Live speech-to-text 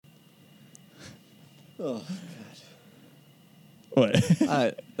Oh, What?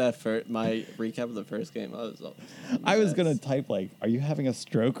 my recap of the first game. I was gonna type like, "Are you having a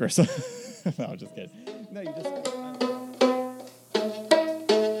stroke or something?" No, I'm just kidding. No, you just.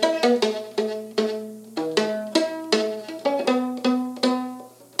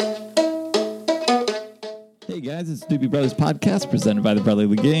 Hey guys, it's Doobie Brothers Podcast presented by the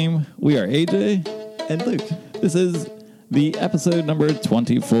Brotherly Game. We are AJ and Luke. This is the episode number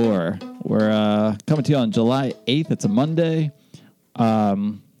 24. We're coming to you on July 8th. It's a Monday.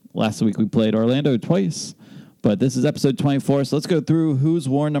 Last week we played Orlando twice, but this is episode 24. So let's go through who's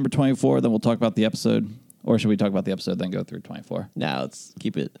worn number 24. Then we'll talk about the episode. Or should we talk about the episode, then go through 24? Now let's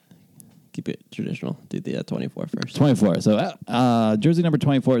keep it traditional. Do the 24 first. 24. So jersey number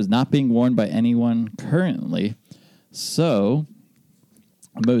 24 is not being worn by anyone currently. So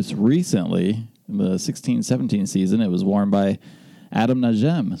most recently, in the 16-17 season, it was worn by Adam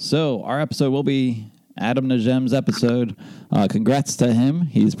Najem. So our episode will be Adam Najem's episode. Congrats to him.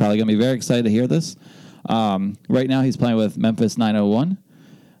 He's probably going to be very excited to hear this. Right now, he's playing with Memphis 901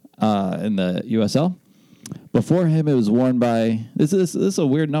 in the USL. Before him, it was worn by... This is a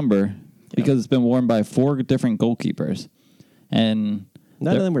weird number because it's been worn by 4 different goalkeepers. And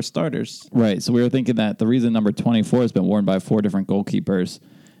none of them were starters. Right. So we were thinking that the reason number 24 has been worn by 4 different goalkeepers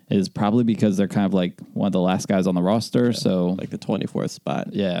is probably because they're kind of like one of the last guys on the roster. Yeah, so like the 24th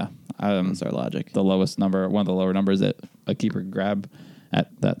spot. Yeah. That's our logic. The lowest number, one of the lower numbers that a keeper could grab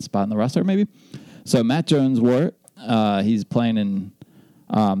at that spot in the roster, maybe. So Matt Jones wore it. He's playing in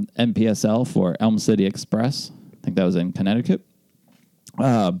NPSL for Elm City Express. I think that was in Connecticut.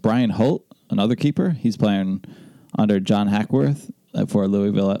 Brian Holt, another keeper. He's playing under John Hackworth for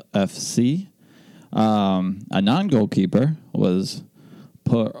Louisville FC. A non-goalkeeper was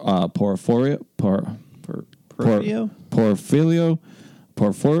Porfirio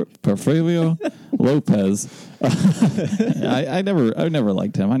Lopez. I never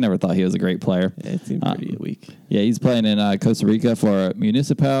liked him. I never thought he was a great player. Yeah, it seemed pretty weak. Yeah, he's playing in Costa Rica for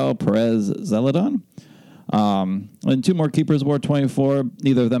Municipal Perez Zeledon. And 2 more keepers wore 24.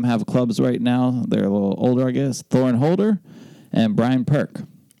 Neither of them have clubs right now. They're a little older, I guess. Thorn Holder and Brian Perk.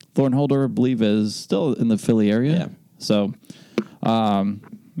 Thorn Holder, I believe, is still in the Philly area. Yeah. So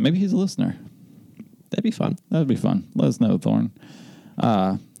maybe he's a listener. That'd be fun. That'd be fun. Let us know, Thorn.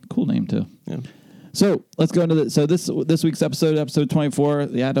 Cool name, too. Yeah. So let's go into So this week's episode 24,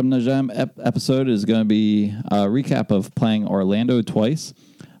 the Adam Najem episode, is going to be a recap of playing Orlando twice.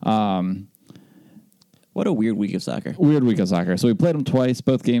 What a weird week of soccer. So we played them twice.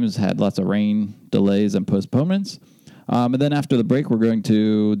 Both games had lots of rain, delays, and postponements. And then after the break, we're going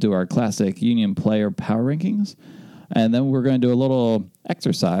to do our classic Union player power rankings. And then we're going to do a little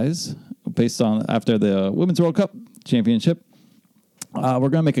exercise based on after the Women's World Cup Championship. We're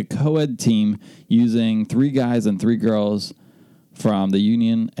going to make a co-ed team using 3 guys and 3 girls from the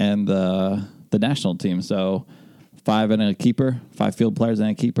Union and the national team. So 5 and a keeper, 5 field players and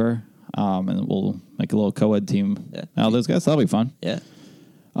a keeper. And we'll make a little co-ed team. Yeah. Now, those guys, that'll be fun. Yeah.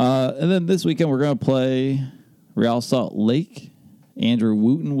 And then this weekend, we're going to play Real Salt Lake. Andrew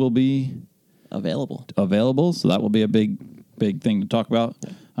Wooten will be available. So that will be a big thing to talk about.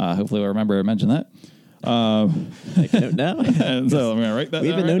 Hopefully we'll remember to mention that. I don't know. So I'm going to write that.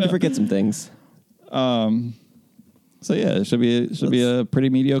 We've been known to forget some things. So yeah, it should be a pretty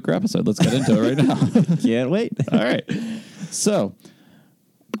mediocre episode. Let's get into it right now. Can't wait. All right. So,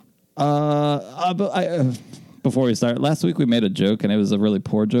 before we start, last week we made a joke and it was a really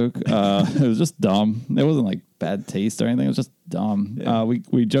poor joke. It was just dumb. It wasn't like bad taste or anything. It was just dumb. Yeah.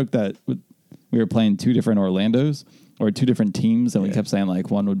 We joked that we were playing 2 different Orlandos or 2 different teams, and we kept saying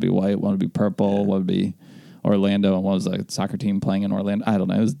like one would be white, one would be purple, one would be Orlando, and one was a soccer team playing in Orlando. I don't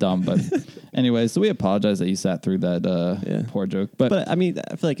know. It was dumb, but anyway, so we apologize that you sat through that poor joke. But I mean,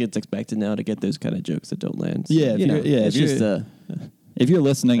 I feel like it's expected now to get those kind of jokes that don't land. So, yeah, if you're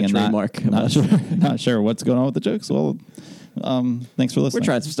listening and not sure what's going on with the jokes, well, thanks for listening. We're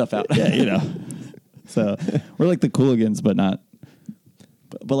trying some stuff out. Yeah, So we're like the Cooligans, but not.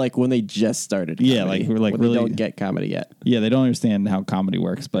 But like when they just started comedy, like we're like really they don't get comedy yet. Yeah, they don't understand how comedy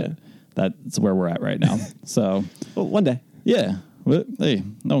works, but that's where we're at right now. So well, one day. Yeah. Well, hey,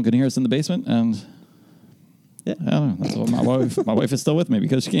 no one can hear us in the basement, and I don't know. That's what my wife is still with me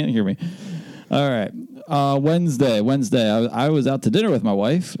because she can't hear me. All right. Wednesday, I was out to dinner with my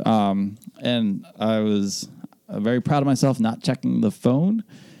wife, and I was very proud of myself not checking the phone.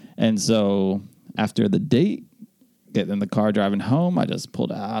 And so after the date, getting in the car driving home, I just pulled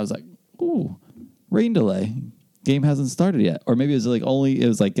out. I was like, ooh, rain delay. Game hasn't started yet. Or maybe it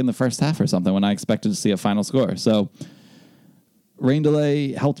was like in the first half or something when I expected to see a final score. So rain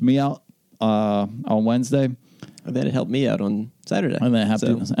delay helped me out on Wednesday, And then it helped me out on Saturday. and then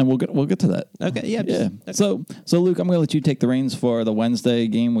and we'll get to that. Okay, yeah. Yeah. Okay. So Luke, I'm going to let you take the reins for the Wednesday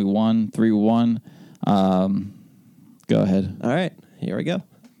game. We won 3-1. Go ahead. All right, here we go.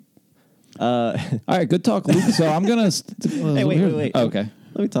 All right, good talk, Luke. So I'm going to... Hey, wait. Okay.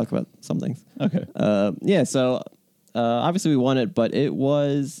 Let me talk about some things. Okay. Yeah, so obviously we won it, but it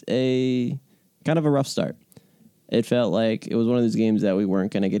was a kind of a rough start. It felt like it was one of those games that we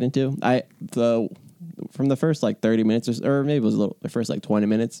weren't going to get into. From the first 30 minutes or maybe it was the first 20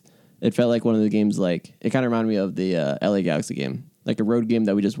 minutes, it felt like one of the games it kind of reminded me of the LA Galaxy game, like a road game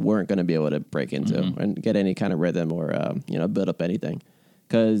that we just weren't going to be able to break into and get any kind of rhythm or build up anything.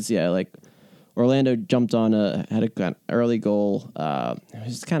 Because Orlando jumped on had an early goal. It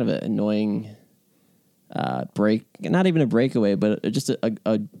was kind of an annoying break, not even a breakaway, but just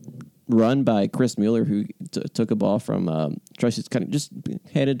a run by Chris Mueller, who took a ball from Trice, kind of just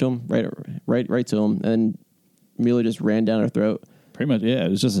handed to him right to him, and Mueller just ran down our throat. Pretty much, yeah. It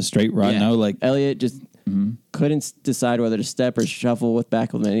was just a straight run. Yeah. No, Elliott just couldn't decide whether to step or shuffle with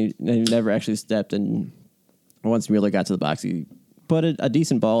Beckham, and he never actually stepped. And once Mueller got to the box, he put a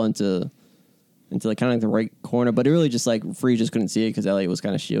decent ball into kind of the right corner, but it really just Free just couldn't see it because Elliott was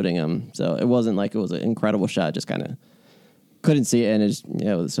kind of shielding him. So it wasn't like it was an incredible shot, just kind of couldn't see it,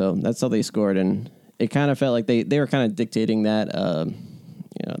 and so that's how they scored, and it kind of felt like they were kind of dictating that.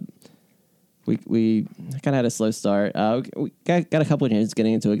 We kind of had a slow start. We got a couple of chances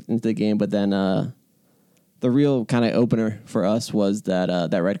getting into the game, but then the real kind of opener for us was that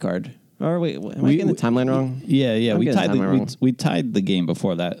red card. Or wait, am I getting the timeline wrong? Yeah. I'm We tied the game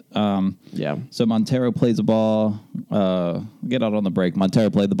before that. Yeah. So Montero plays the ball. Get out on the break. Montero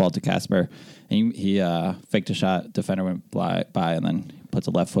played the ball to Casper, and he faked a shot. Defender went by, and then puts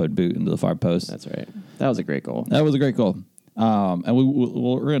a left foot boot into the far post. That's right. That was a great goal. That was a great goal. And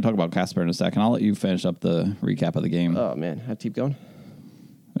we're going to talk about Casper in a second. I'll let you finish up the recap of the game. Oh man, have to keep going.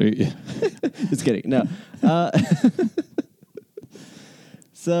 Just kidding. No.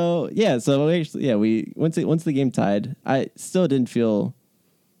 So we once the game tied, I still didn't feel.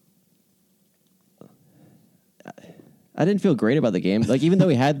 I didn't feel great about the game. Even though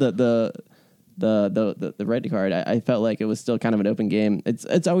we had the red card, I felt like it was still kind of an open game.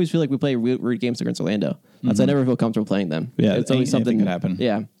 It's always feel like we play weird games against Orlando. I never feel comfortable playing them. Yeah, it's always something could happen.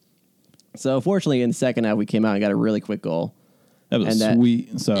 Yeah. So fortunately, in the second half, we came out and got a really quick goal. That was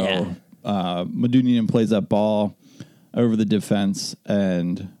sweet. So Medunian plays that ball over the defense,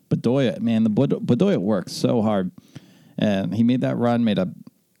 and Bedoya, man, Bedoya worked so hard, and he made that run,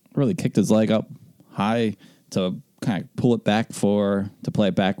 really kicked his leg up high to kind of pull it back to play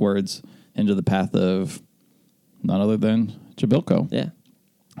it backwards into the path of none other than Jabilko,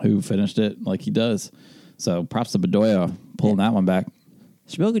 who finished it like he does. So props to Bedoya pulling that one back.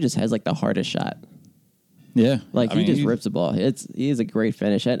 Jabilko just has the hardest shot. Yeah, he just rips the ball. He is a great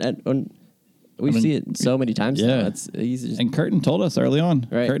finish, and we see it so many times. Yeah, now. And Curtin told us early on.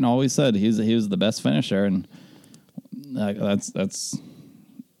 Right. Curtin always said he was the best finisher, and that's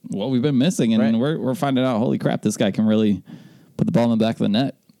what we've been missing. And we're finding out, holy crap, this guy can really put the ball in the back of the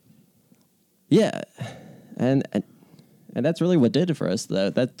net. Yeah, and that's really what did it for us.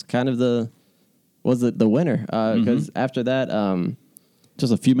 That's kind of the winner because after that,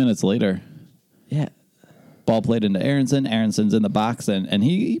 just a few minutes later, ball played into Aronson. Aronson's in the box, and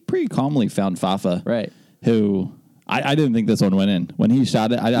he pretty calmly found Fafa, right? Who I didn't think this one went in when he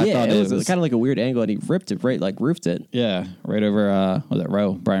shot it. I thought it was kind of like a weird angle, and he ripped it right, roofed it. Yeah, right over was that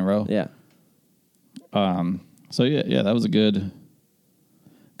Rowe, Brian Rowe? Yeah. So that was a good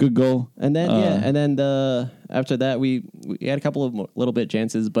goal. And then after that we had a couple of little bit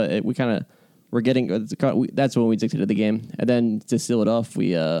chances, but we kind of were getting. That's when we dictated the game, and then to seal it off,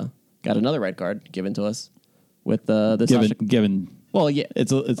 we got another red card given to us with given. Well, yeah,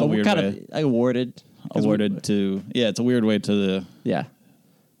 it's a weird kind way. of awarded to it's a weird way to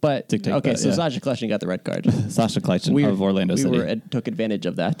But dictate okay, that, so Sasha Kleshny got the red card. Sasha Kleshny of Orlando City. We took advantage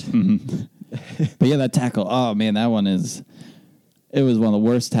of that. But that tackle, oh man, that one it was one of the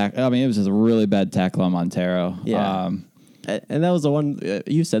worst tackle. I mean, it was just a really bad tackle on Montero. Yeah. And that was the one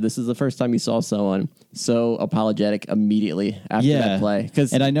you said. This is the first time you saw someone so apologetic immediately after that play.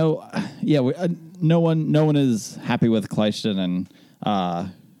 And I know, no one is happy with Kleshny, and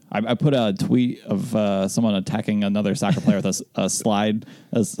I put a tweet of someone attacking another soccer player with a slide,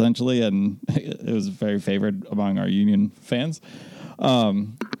 essentially, and it was very favored among our Union fans.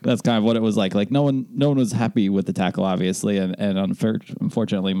 That's kind of what it was like. No one was happy with the tackle, obviously, and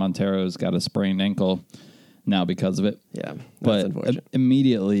unfortunately, Montero's got a sprained ankle now because of it. Yeah, but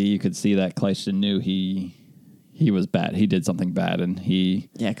immediately you could see that Kleshny knew he he was bad. He did something bad, and he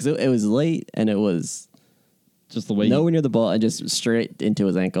Yeah, because it was late and it was just the way nowhere near the ball and just straight into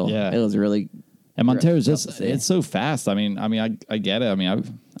his ankle. Yeah. It was really. and Montero's rough just to see. it's so fast. I get it. I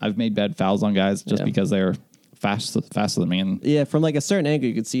mean, I've made bad fouls on guys just Yeah. because they're faster than me. And Yeah, from like a certain angle,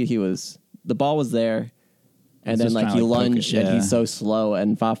 you could see the ball was there, and He's then just like trying he to, like, poke it, lunged and yeah. he's so slow,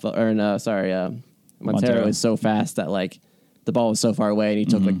 and Montero Montero. is so fast that like the ball was so far away, and he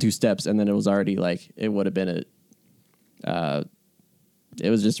took like 2 steps, and then it was already like it would have been it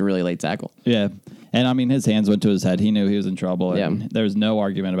was just a really late tackle. Yeah. And I mean, his hands went to his head. He knew he was in trouble. And Yeah. there was no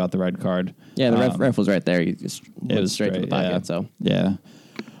argument about the red card. Yeah, the ref was right there. He just It went was straight to the pocket. yeah. So Yeah.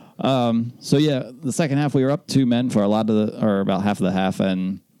 So yeah, the second half we were up 2 men for about half of the half,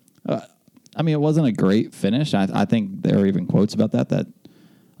 and I mean it wasn't a great finish. I think there were even quotes about that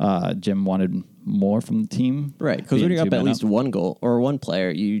Jim wanted more from the team. right, because when being you're up 2 at men least one goal or one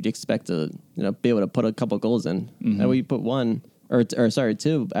player, you'd expect to be able to put a couple goals in. And we put one or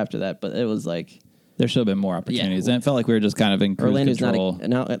 2 after that, but it was like. There should have been more opportunities, and it felt like we were just kind of in cruise Orlando's control.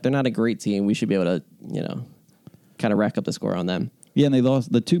 they're not a great team. We should be able to, kind of rack up the score on them. Yeah, and they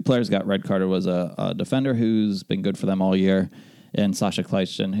lost. The 2 players got red carded was a defender who's been good for them all year, and Sasha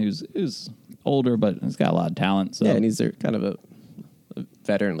Kleiston, who's older but has got a lot of talent. So Yeah, and he's their kind of a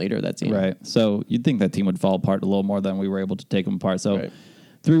veteran leader of that team. right. So you'd think that team would fall apart a little more than we were able to take them apart. So Right.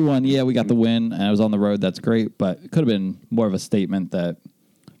 3-1, yeah, we got the win, and it was on the road. That's great, but it could have been more of a statement that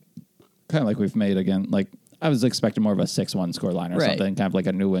kind of like we've made again. Like I was expecting more of a 6-1 scoreline or Right. something, kind of like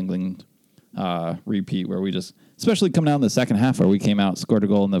a New England repeat where we just, especially coming out in the second half where we came out, scored a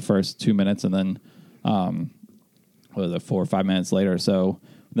goal in the first 2 minutes, and then what was it, 4 or 5 minutes later, so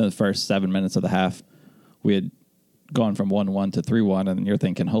within the first 7 minutes of the half, we had gone from 1-1 to 3-1, and you're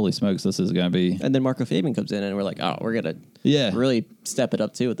thinking, holy smokes, this is going to be... And then Marco Fabian comes in, and we're like, oh, we're gonna Yeah. really step it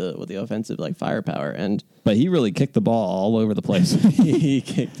up too with the offensive like firepower, and But he really kicked the ball all over the place. he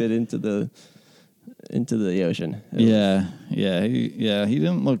kicked it into the ocean. He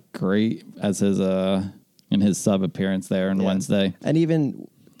didn't look great as his in his sub appearance there on Yeah. Wednesday. And even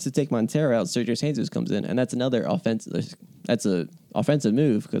to take Montero out, Sergio Jesus comes in, and that's another offensive. That's a offensive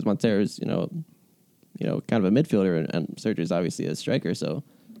move because Montero's kind of a midfielder, and Sergio's obviously a striker. So,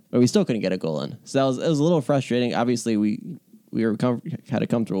 but we still couldn't get a goal in. So it was a little frustrating. Obviously, we had a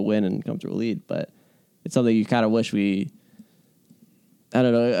comfortable win and comfortable lead, but it's something you kind of wish I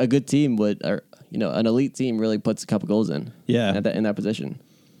don't know, a good team would, or an elite team really puts a couple goals in. Yeah. in that position.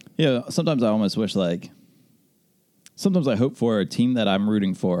 Yeah, sometimes I almost wish sometimes I hope for a team that I'm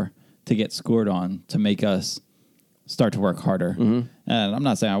rooting for to get scored on to make us start to work harder. Mm-hmm. And I'm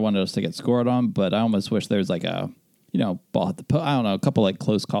not saying I wanted us to get scored on, but I almost wish there's like a, ball at the post. I don't know, a couple like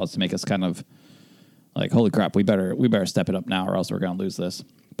close calls to make us kind of like, holy crap, we better step it up now or else we're going to lose this.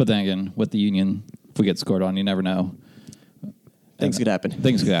 But then again, with the Union, if we get scored on, you never know. Things could happen.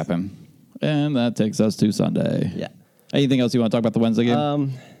 Things could happen. And that takes us to Sunday. Yeah. Anything else you want to talk about the Wednesday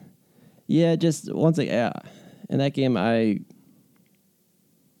game? Yeah, just one thing. Yeah, in that game,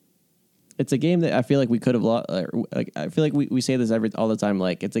 it's a game that I feel like we could have lost. Like I feel like we say this all the time.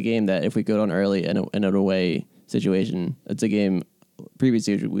 Like it's a game that if we go down early in an away situation, it's a game. Previous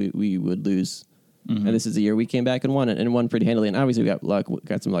years we would lose, and this is the year we came back and won it and won pretty handily. And obviously we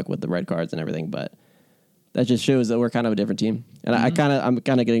got some luck with the red cards and everything, but that just shows that we're kind of a different team. And I'm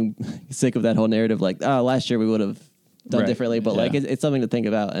kind of getting sick of that whole narrative. Like, last year we would have done Right. differently, but like it's something to think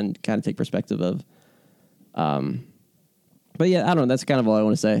about and kind of take perspective of. But yeah, I don't know. That's kind of all I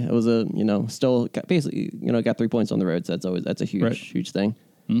want to say. It was still basically, got 3 points on the road. So that's a huge, Right. huge thing,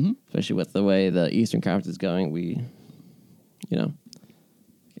 Mm-hmm. especially with the way the Eastern Conference is going. We,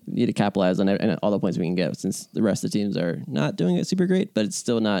 need to capitalize on all the points we can get since the rest of the teams are not doing it super great, but it's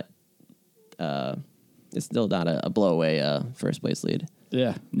still not, a blow-away first place lead.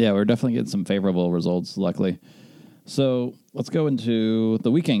 Yeah, we're definitely getting some favorable results, luckily. So let's go into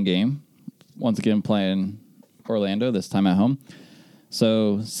the weekend game. Once again, playing Orlando, this time at home.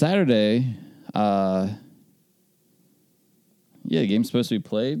 So Saturday, game's supposed to be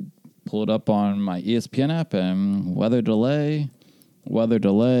played. Pull it up on my ESPN app and weather delay.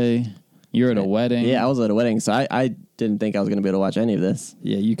 You're at a wedding. Yeah, I was at a wedding, so I didn't think I was going to be able to watch any of this.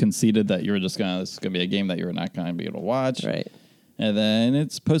 Yeah, you conceded that you were this is going to be a game that you were not going to be able to watch. Right. And then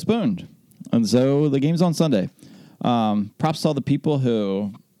it's postponed. And so the game's on Sunday. Props to all the people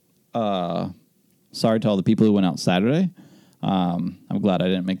who, sorry to all the people who went out Saturday. I'm glad I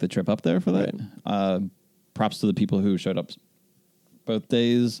didn't make the trip up there for that. Right. Props to the people who showed up both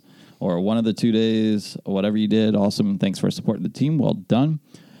days or one of the 2 days, or whatever you did. Awesome. Thanks for supporting the team. Well done.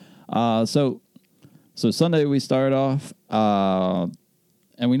 So Sunday we start off, and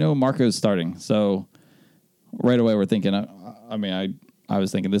we know Marco's starting. So right away we're thinking. I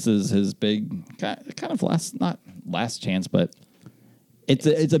was thinking this is his big kind of not last chance, but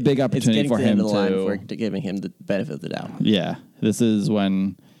it's a big opportunity for him to giving him the benefit of the doubt. Yeah, this is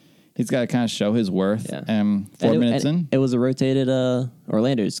when he's got to kind of show his worth. Yeah. 4 minutes in, it was a rotated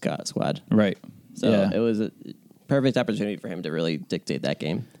Orlando squad, right? So it was a perfect opportunity for him to really dictate that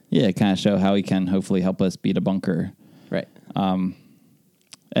game. Yeah, kind of show how he can hopefully help us beat a bunker. Right.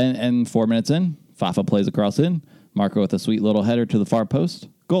 And 4 minutes in, Fafa plays a cross in. Marco with a sweet little header to the far post.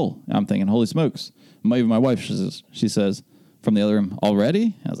 Goal. I'm thinking, holy smokes. Even my wife, she says from the other room,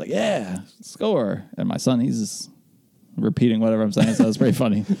 already? I was like, yeah, score. And my son, he's just repeating whatever I'm saying, so it's pretty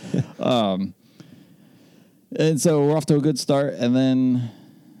funny. And so we're off to a good start, and then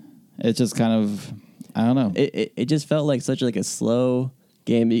it's just kind of, I don't know. It just felt like such a slow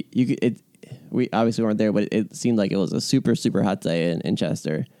game. We obviously weren't there, but it seemed like it was a super, super hot day in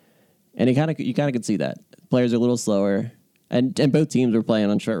Chester. And you kind of could see that. Players are a little slower, and both teams were playing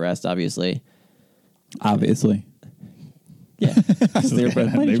on short rest, obviously. Obviously. Yeah. They were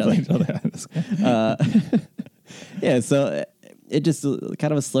both playing each other. Yeah, so it just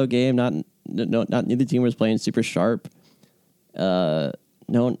kind of a slow game. Not neither team was playing super sharp. Not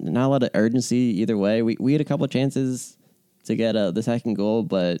a lot of urgency either way. We had a couple of chances to get the second goal,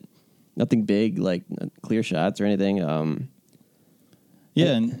 but nothing big, like clear shots or anything.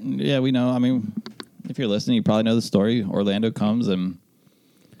 We know. I mean, if you're listening, you probably know the story. Orlando comes and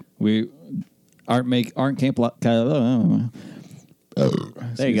we aren't there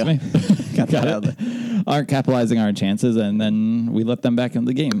you go. Got that out of there. Aren't capitalizing our chances, and then we let them back in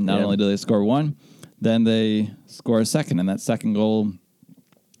the game. Not only do they score one, then they score a second, and that second goal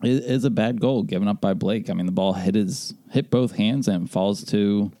is a bad goal given up by Blake. I mean, the ball hit both hands and falls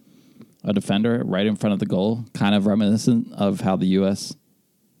to a defender right in front of the goal, kind of reminiscent of how the U.S.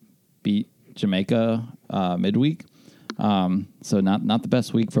 beat Jamaica midweek. So not the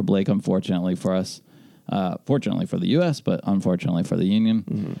best week for Blake, unfortunately for us. Fortunately for the U.S., but unfortunately for the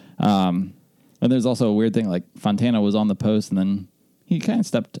Union. Mm-hmm. And there's also a weird thing, like Fontana was on the post, and then he kind of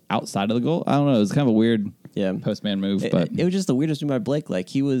stepped outside of the goal. I don't know. It was kind of a weird postman move. But it was just the weirdest move by Blake. Like,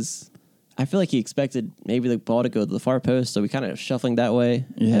 I feel like he expected maybe the ball to go to the far post, so we kind of shuffling that way.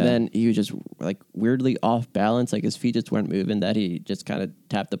 Yeah. And then he was just like weirdly off balance, like his feet just weren't moving, that he just kind of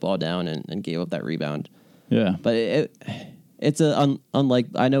tapped the ball down and gave up that rebound. Yeah. But it's unlike,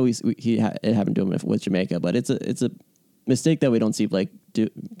 I know it happened to him with Jamaica, but it's a mistake that we don't see Blake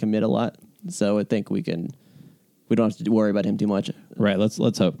commit a lot. So I think we don't have to worry about him too much. Right. Let's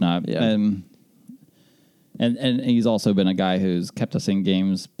hope not. Yeah. And he's also been a guy who's kept us in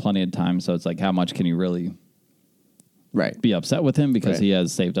games plenty of times. So it's like, how much can you really be upset with him, because he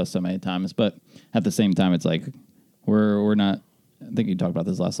has saved us so many times. But at the same time, it's like we're not. I think you talked about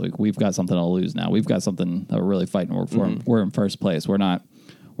this last week. We've got something to lose now. We've got something that we're really fighting for. Mm-hmm. We're in first place. We're not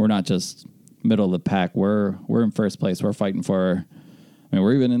just middle of the pack. We're in first place. We're fighting for. I mean,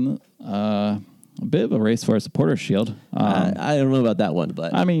 we're even in a bit of a race for a supporter shield. I don't know about that one,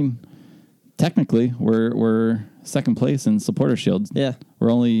 but I mean, technically, we're second place in supporter shield. Yeah,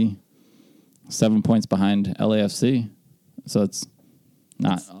 we're only 7 points behind LAFC, so it's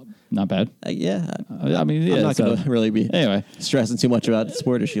not bad. I mean, I'm not going to really be stressing too much about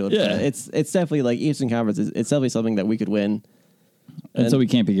supporter shield. Yeah, it's definitely like Eastern Conference. It's definitely something that we could win. And so we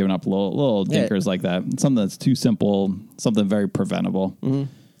can't be giving up little dinkers like that. Something that's too simple, something very preventable.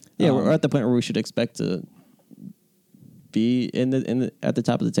 Mm-hmm. Yeah, we're at the point where we should expect to be at the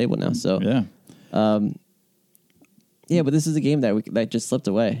top of the table now. So but this is a game that just slipped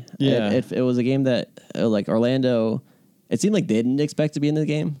away. Yeah, it was a game that like Orlando. It seemed like they didn't expect to be in the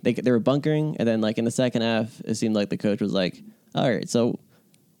game. They were bunkering, and then like in the second half, it seemed like the coach was like, "All right, so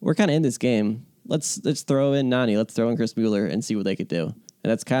we're kind of in this game. Let's throw in Nani. Let's throw in Chris Mueller and see what they could do." And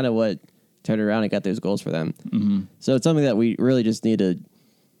that's kind of what turned around and got those goals for them. Mm-hmm. So it's something that we really just need to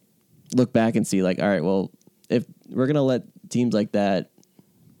look back and see, like, all right, well, if we're going to let teams like that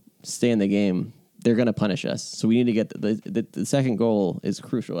stay in the game, they're going to punish us. So we need to get the second goal is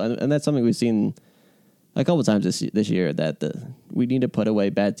crucial. And that's something we've seen a couple times this year, that we need to put away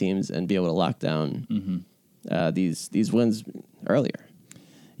bad teams and be able to lock down these wins earlier.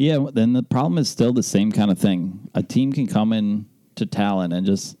 Yeah, then the problem is still the same kind of thing. A team can come in to Talon and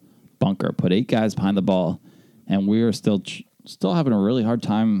just bunker, put 8 guys behind the ball, and we are still having a really hard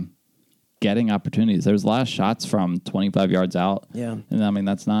time getting opportunities. There's a lot of shots from 25 yards out. Yeah, and I mean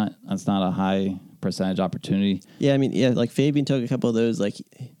that's not a high percentage opportunity. Yeah, I mean like Fabian took a couple of those. Like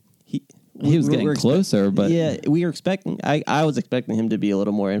he was getting closer, but we were expecting. I was expecting him to be a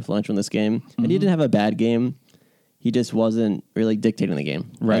little more influential in this game, and he didn't have a bad game. He just wasn't really dictating the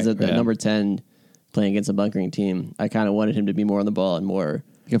game. Right, as the number 10, playing against a bunkering team, I kind of wanted him to be more on the ball and more,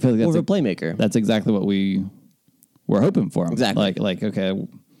 I feel like more that's of a playmaker. That's exactly what we were hoping for him. Exactly. Like okay,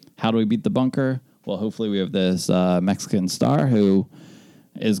 how do we beat the bunker? Well, hopefully we have this Mexican star who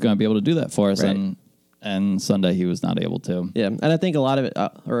is going to be able to do that for us. Right. And Sunday he was not able to. Yeah, and I think a lot of it,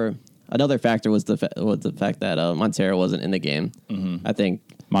 or another factor was the fact that Montero wasn't in the game. Mm-hmm. I think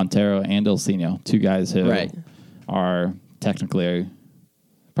Montero and Ilsinho, two guys who are technically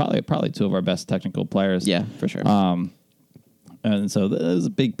probably two of our best technical players. Yeah, for sure. And so those are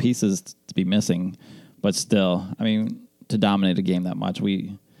big pieces to be missing, but still, I mean, to dominate a game that much,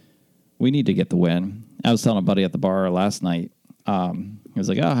 we need to get the win. I was telling a buddy at the bar last night. He was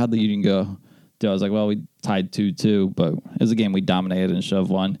like, "Oh, how'd the Union go?" I was like, "Well, we tied 2-2, but it was a game we dominated and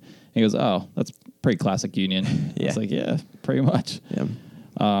shoved one." He goes, "Oh, that's pretty classic Union." Yeah. I was like, "Yeah, pretty much." Yeah.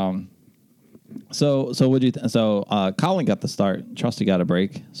 So what do you? Colin got the start. Trusty got a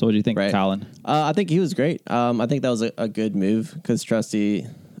break. So what do you think, Right. Colin? I think he was great. I think that was a good move because Trusty,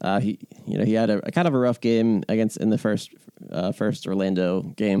 he had a kind of a rough game in the first Orlando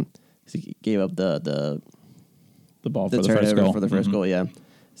game. He gave up the ball the for the first turnover goal. for the first goal. Yeah.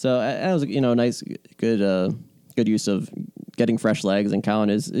 So that was nice, good use of getting fresh legs. And Colin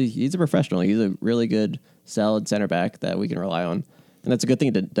he's a professional. He's a really good, solid center back that we can rely on. And that's a good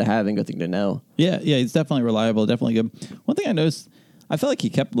thing to have and good thing to know. Yeah, he's definitely reliable, definitely good. One thing I noticed, I felt like he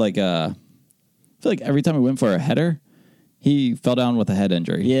kept I feel like every time he went for a header, he fell down with a head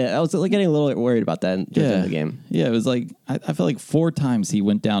injury. Yeah, I was getting a little worried about that in the game. Yeah, it was like, I felt like 4 times he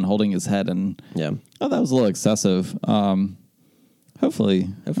went down holding his head, and that was a little excessive. Hopefully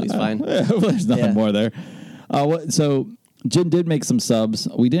he's fine. Hopefully there's nothing more there. So Jin did make some subs.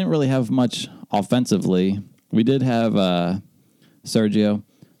 We didn't really have much offensively. We did have Sergio,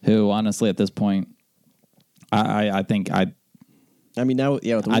 who honestly at this point, I think now,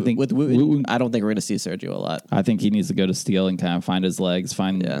 yeah. I think with Wooten, I don't think we're going to see Sergio a lot. I think he needs to go to Steele and kind of find his legs,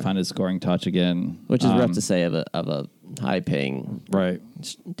 find his scoring touch again, which is rough to say of a high paying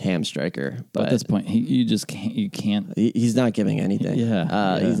ham striker. But at this point, you can't. He's not giving anything.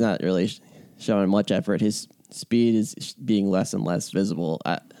 He's not really showing much effort. His speed is being less and less visible.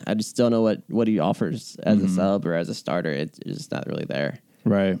 I just don't know what he offers as a sub or as a starter. It's just not really there.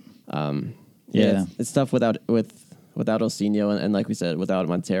 Right. It's tough without Ilsinho and like we said, without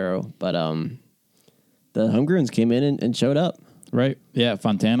Montero. But the Homegrowns came in and showed up. Right. Yeah.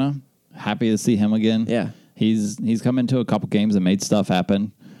 Fontana, happy to see him again. Yeah. He's come into a couple games and made stuff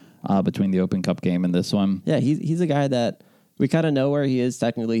happen between the Open Cup game and this one. Yeah, he's a guy that we kind of know where he is.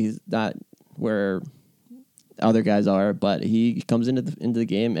 Technically, he's not where other guys are, but he comes into the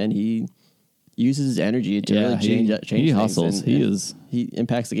game and he uses his energy to really change he things, hustles. and he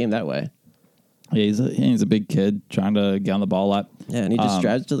impacts the game that way. Yeah, he's a big kid trying to get on the ball a lot. Yeah, and he just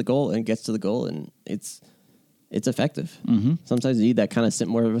drives to the goal and gets to the goal, and it's effective. Mm-hmm. Sometimes you need that kind of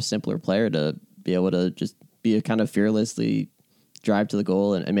more of a simpler player to be able to just be a kind of fearlessly drive to the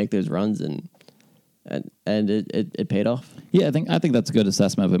goal and make those runs, and it paid off. Yeah, I think that's a good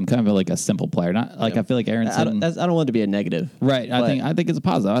assessment of him. Kind of like a simple player, not like I feel like Aronson. I don't want it to be a negative, right? I think it's a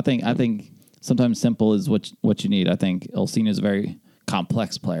positive. I think sometimes simple is what you need. I think Ilsinho is a very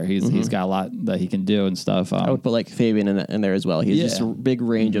complex player. He's got a lot that he can do and stuff. I would put like Fabian in there as well. He's just a big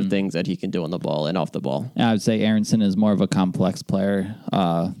range of things that he can do on the ball and off the ball. And I would say Aronson is more of a complex player,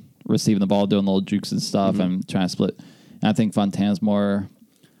 receiving the ball, doing little jukes and stuff, and trying to split. And I think Fontana's more.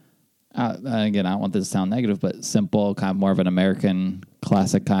 Again, I don't want this to sound negative, but simple, kind of more of an American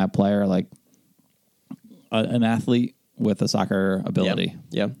classic kind of player, like an athlete with a soccer ability.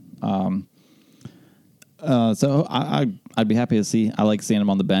 Yeah. So I'd be happy to see. I like seeing him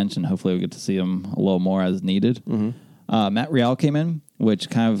on the bench, and hopefully we get to see him a little more as needed. Matt Real came in, which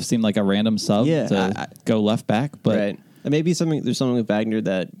kind of seemed like a random sub to go left back, but right. And maybe there's something with Wagner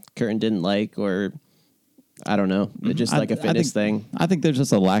that Curtin didn't like, or I don't know, just like a fitness thing. I think there's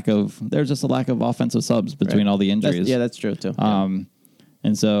just a lack of offensive subs between all the injuries. That's true too.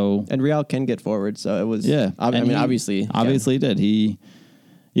 And so Real can get forward, so it was. Yeah, obviously he did. He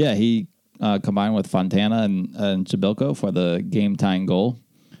combined with Fontana and Chabilko for the game tying goal,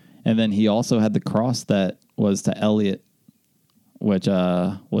 and then he also had the cross that was to Elliott, which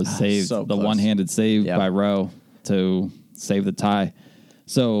was saved. So the close. One-handed save by Rowe to save the tie.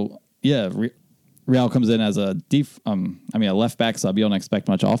 So yeah. Real comes in as a left back sub. You don't expect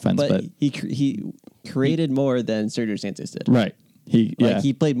much offense, but he created more than Sergio Santos did. Right.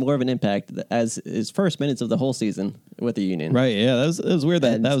 He played more of an impact as his first minutes of the whole season with the Union. Right. Yeah. It was weird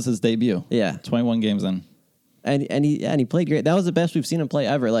that was his debut. Yeah. 21 games in. And he played great. That was the best we've seen him play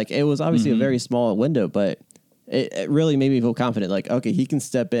ever. Like, it was obviously a very small window, but it really made me feel confident. Like, okay, he can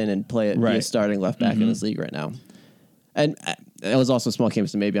step in and play it, be a Right. starting left back in this league right now. And it was also a small game,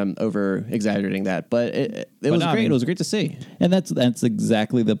 so maybe I'm over exaggerating that. But it was no, I great. mean- It was great to see. And that's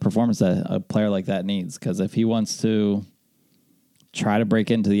exactly the performance that a player like that needs. Because if he wants to try to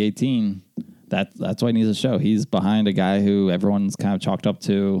break into the 18, that's what he needs to show. He's behind a guy who everyone's kind of chalked up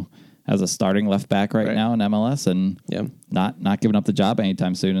to as a starting left back right now in MLS, and Yeah. not giving up the job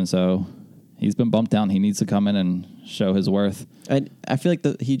anytime soon. And so he's been bumped down. He needs to come in and show his worth. And I feel like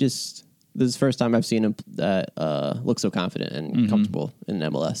this is the first time I've seen him look so confident and comfortable in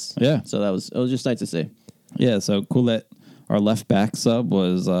MLS. Yeah. So it was just nice to see. Yeah, so cool that our left back sub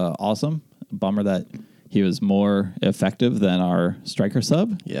was awesome. Bummer that he was more effective than our striker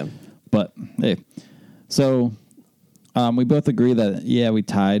sub. Yeah. But hey, so we both agree that we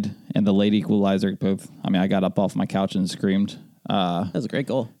tied, and the late equalizer. I got up off my couch and screamed. That was a great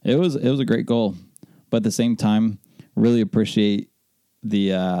goal. It was a great goal, but at the same time, really appreciate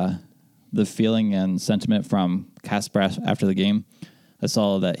the feeling and sentiment from Casper after the game. I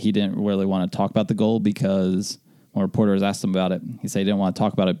saw that he didn't really want to talk about the goal because when reporters asked him about it, he said he didn't want to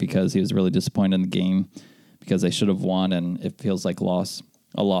talk about it because he was really disappointed in the game because they should have won, and it feels like a loss,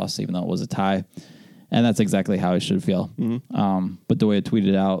 even though it was a tie. And that's exactly how he should feel. But the way it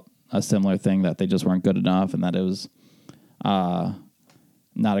tweeted out a similar thing, that they just weren't good enough and that it was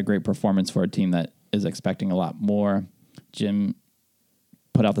not a great performance for a team that is expecting a lot more. Jim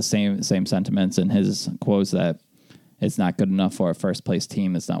put out the same sentiments in his quotes that it's not good enough for a first place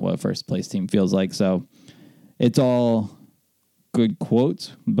team. It's not what a first place team feels like. So it's all good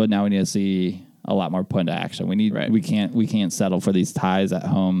quotes, but now we need to see a lot more put into action. We can't settle for these ties at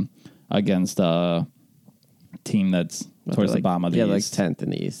home against a team that's towards the bottom of the East. Like 10th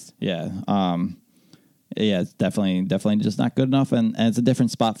in the East. Yeah. It's definitely just not good enough, and it's a different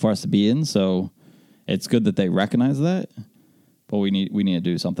spot for us to be in. So it's good that they recognize that, but we need to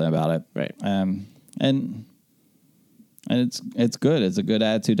do something about it. Right. And it's good. It's a good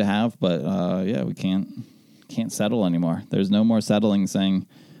attitude to have, but we can't settle anymore. There's no more settling, saying,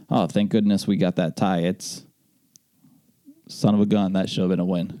 "Oh, thank goodness we got that tie." It's son of a gun, that should have been a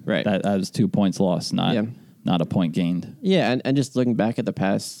win. Right. That was 2 points lost, not a point gained. Yeah, and just looking back at the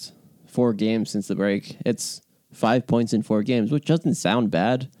past 4 games since the break, it's 5 points in 4 games, which doesn't sound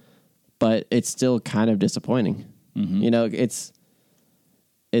bad, but it's still kind of disappointing. You know, it's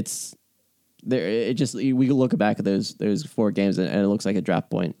there. It just, we look back at those 4 games and it looks like a drop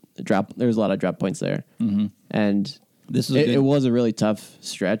point. There's a lot of drop points there, and This was it was a really tough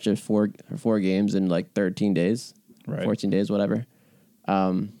stretch of 4 games in like 13 days, Right. 14 days, whatever.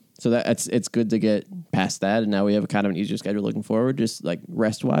 So it's good to get past that, and now we have kind of an easier schedule looking forward, just like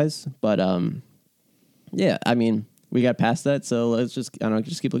rest wise. But I mean, we got past that, so let's just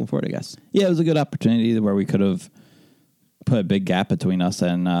keep looking forward, I guess. Yeah, it was a good opportunity where we could have put a big gap between us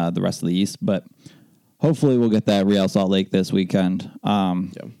and the rest of the East, but hopefully we'll get that Real Salt Lake this weekend.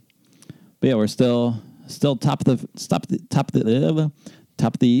 But yeah, we're still top of the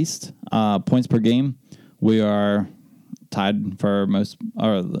East. Points per game, we are tied for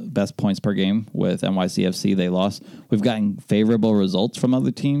the best points per game with NYCFC. They lost. We've gotten favorable results from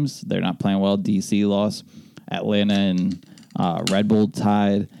other teams. They're not playing well. DC lost. Atlanta and Red Bull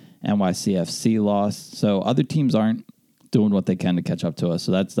tied. NYCFC lost. So other teams aren't doing what they can to catch up to us.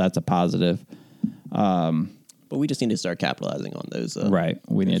 So that's a positive. But we just need to start capitalizing on those. Right.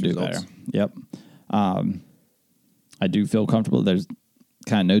 We need to do results. better. Yep. I do feel comfortable. There's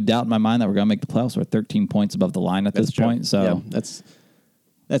kind of no doubt in my mind that we're going to make the playoffs. We're 13 points above the line at this point. So that's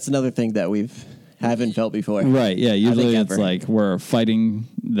another thing that haven't felt before. right. Yeah. Usually it's ever. like we're fighting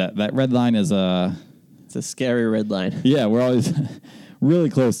that red line is It's a scary red line. yeah, we're always really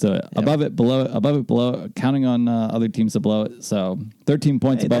close to it. Above it, below it, counting on other teams to blow it. So 13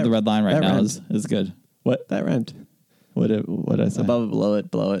 points above the red line right now is good. What? That rhymed. What did I say? Above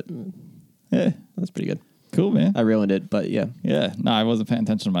it, below it. Yeah. That's pretty good. Cool, man. I ruined it, but yeah. Yeah. No, I wasn't paying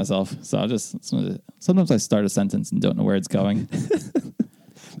attention to myself. So sometimes I start a sentence and don't know where it's going.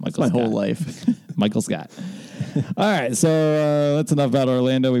 My whole life. Michael Scott. All right, so that's enough about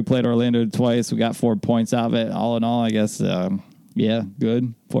Orlando. We played Orlando twice. We got 4 points out of it. All in all, I guess,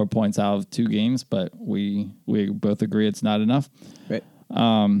 good. 4 points out of 2 games, but we both agree it's not enough. Right.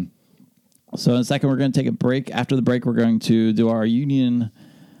 So in a second, we're going to take a break. After the break, we're going to do our Union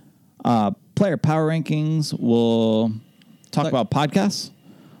player power rankings. We'll talk about podcasts.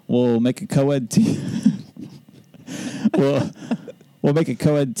 We'll make a co-ed team. We'll make a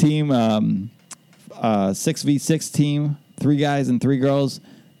co-ed team, 6v6 team, 3 guys and 3 girls.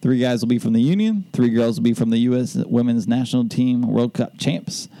 3 guys will be from the Union. 3 girls will be from the U.S. Women's National Team World Cup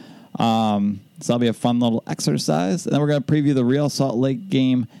champs. So that'll be a fun little exercise. And then we're going to preview the Real Salt Lake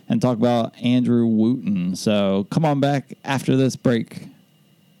game and talk about Andrew Wooten. So come on back after this break.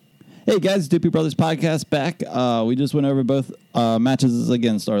 Hey guys, Doopy Brothers Podcast back. We just went over both matches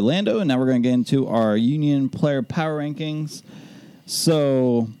against Orlando, and now we're going to get into our Union player power rankings.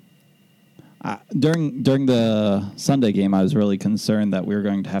 So during the Sunday game, I was really concerned that we were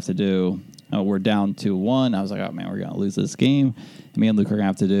going to have to do, we're down 2-1. I was like, oh man, we're going to lose this game. And me and Luke are going to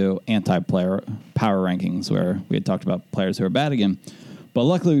have to do anti-player power rankings where we had talked about players who are bad again. But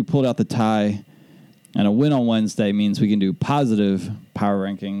luckily we pulled out the tie, and a win on Wednesday means we can do positive power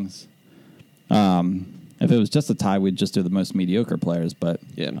rankings. If it was just a tie, we'd just do the most mediocre players. But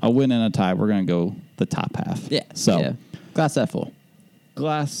a win and a tie, we're going to go the top half. Yeah. So yeah. Glass half full.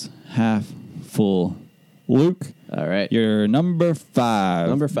 Glass half full. Luke. All right. You're number 5.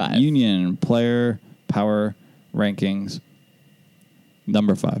 Number 5. Union player power rankings.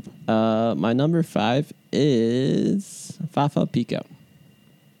 Number 5. My number 5 is Fafa Pico.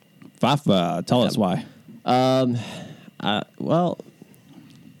 Fafa, tell us why. Well,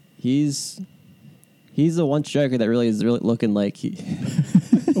 he's the one striker that really is looking like he.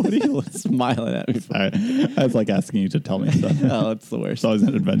 What are you smiling at me for? I was like asking you to tell me stuff. Oh, it's the worst. It's always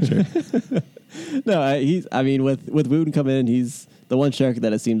an adventure. No, I mean, with Wooten coming in, he's the one striker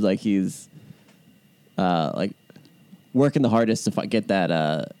that it seems like he's like working the hardest to get that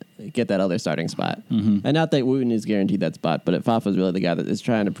other starting spot. Mm-hmm. And not that Wooten is guaranteed that spot, but Fafa is really the guy that is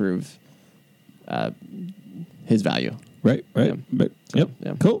trying to prove his value. Right. Yeah. Yep.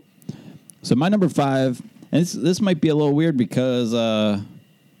 Yeah. Cool. So my number 5, and this might be a little weird because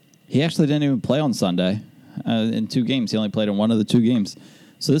he actually didn't even play on Sunday in 2 games. He only played in one of the 2 games.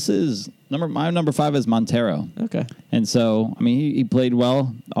 So this is my number 5 is Montero. Okay. And so, I mean, he played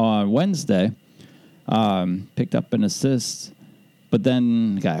well on Wednesday, picked up an assist, but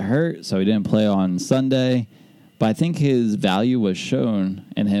then got hurt, so he didn't play on Sunday. But I think his value was shown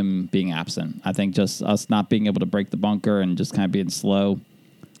in him being absent. I think just us not being able to break the bunker and just kind of being slow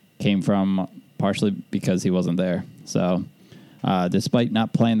came from partially because he wasn't there. So despite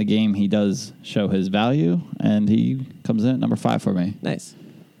not playing the game, he does show his value, and he comes in at number 5 for me. Nice.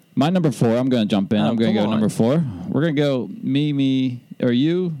 My number 4, I'm going to jump in. I'm going to go number 4. We're going to go me, or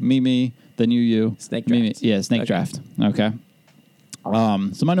you, me, then you. Snake draft. Me. Yeah, snake draft. Okay.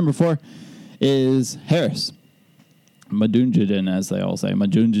 So my number 4 is Harris. Majunjin, as they all say.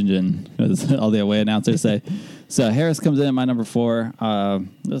 Majunjin, as all the away announcers say. So Harris comes in at my number 4.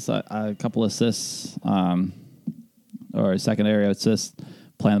 Just a couple assists, or secondary assists,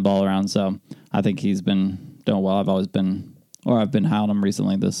 playing the ball around. So I think he's been doing well. I've been high on him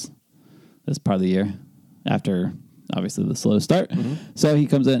recently this part of the year, after obviously the slow start. Mm-hmm. So he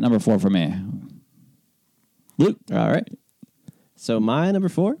comes in at number 4 for me. Luke, all right. So my number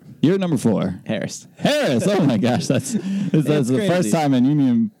 4? You're number 4. Harris. Oh my gosh, that's the first time in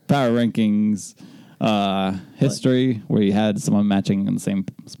Union Power Rankings history where you had someone matching in the same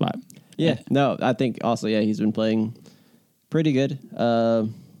spot. Yeah. No, I think also, he's been playing pretty good.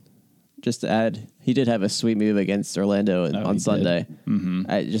 Just to add, he did have a sweet move against Orlando on Sunday.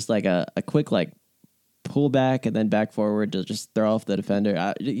 Mm-hmm. Just like a quick pull back and then back forward to just throw off the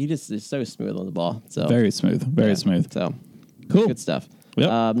defender. He just is so smooth on the ball. So very smooth. So cool, good stuff.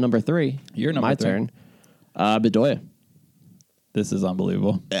 Yep. Number 3. You're number my 3. turn. Bedoya. This is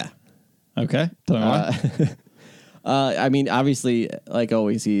unbelievable. Yeah. Okay. Tell me why. I mean, obviously, like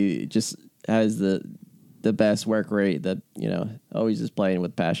always, he just has the best work rate. That always just playing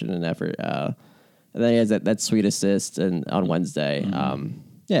with passion and effort. And then he has that sweet assist on Wednesday.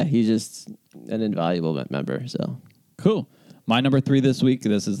 Mm-hmm. He's just an invaluable member. So cool. My number 3 this week.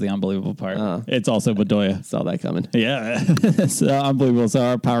 This is the unbelievable part. It's also Bedoya. Saw that coming. Yeah, it's unbelievable. So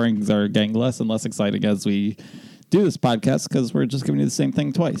our power rankings are getting less and less exciting as we do this podcast because we're just giving you the same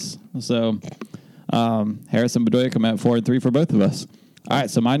thing twice. So Harris and Bedoya come out 4 and 3 for both of us. All right,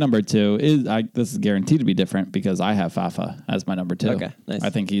 so my number 2 is this is guaranteed to be different because I have Fafa as my number 2. Okay, nice. I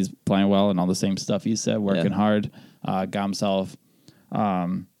think he's playing well and all the same stuff he said, working hard, got himself, a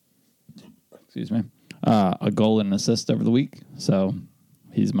goal and an assist over the week. So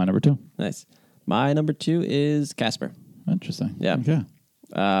he's my number 2. Nice. My number 2 is Casper. Interesting. Yeah.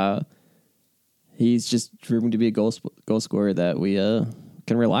 Okay. He's just proven to be a goal scorer that we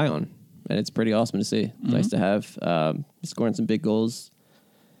can rely on, and it's pretty awesome to see. Mm-hmm. Nice to have. Scoring some big goals.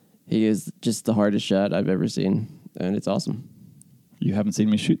 He is just the hardest shot I've ever seen, and it's awesome. You haven't seen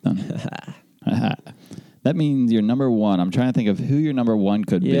me shoot then. That means you're number 1. I'm trying to think of who your number 1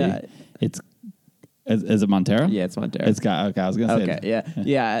 could be. It's is it Montero? Yeah, it's Montero. It's got okay. I was gonna say okay.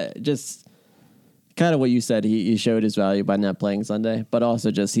 Yeah. Just kind of what you said. He showed his value by not playing Sunday, but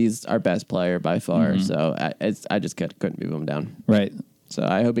also just he's our best player by far. So I just couldn't move him down. Right. So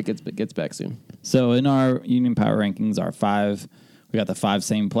I hope he gets back soon. So in our Union Power rankings, our 5, we got the 5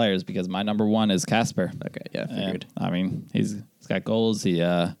 same players because my number 1 is Casper. Okay, yeah, figured. I mean, he's got goals. We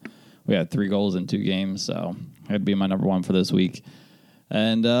had 3 goals in 2 games, so it'd be my number 1 for this week.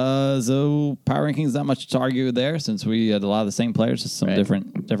 And so power rankings, not much to argue there since we had a lot of the same players, just some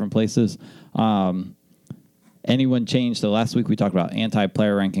different places. Anyone change? So last week we talked about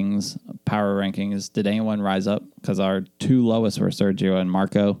anti-player rankings, power rankings. Did anyone rise up? Because our 2 lowest were Sergio and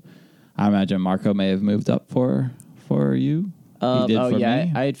Marco. I imagine Marco may have moved up for you. Me.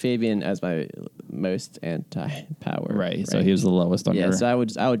 I had Fabian as my most anti-power. Right, so he was the lowest on your... so I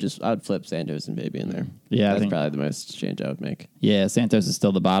would flip Santos and Fabian there. Yeah, that's probably the most change I would make. Yeah, Santos is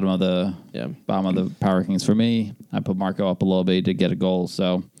still the bottom of the power rankings for me. I put Marco up a little bit to get a goal,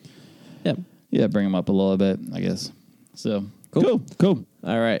 so bring him up a little bit, I guess. So cool.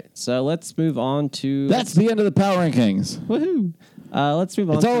 All right, so let's move on to... That's the end of the power rankings. Woohoo! Let's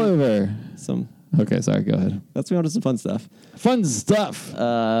move on. It's all over. Okay, sorry, go ahead. Let's move on to some fun stuff.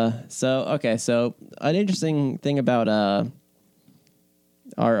 So an interesting thing about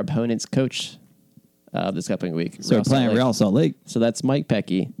our opponent's coach this upcoming week. So we're playing Real Salt Lake. So that's Mike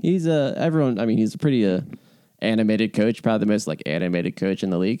Pecky. He's he's a pretty animated coach, probably the most animated coach in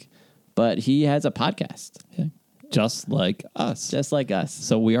the league. But he has a podcast. Yeah. Just like us.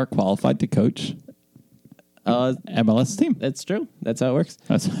 So we are qualified to coach MLS team. That's true. That's how it works.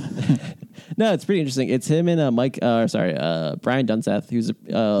 No, it's pretty interesting. It's him and Brian Dunseth, who's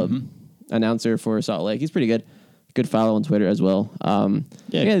a announcer for Salt Lake. He's pretty good. Good follow on Twitter as well.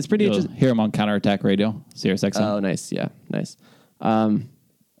 It's pretty interesting. Hear him on Counterattack Radio, Sirius XM. Oh, nice. Yeah, nice.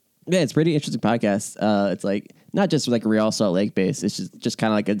 It's pretty interesting podcast. It's like not just like Real Salt Lake based. It's just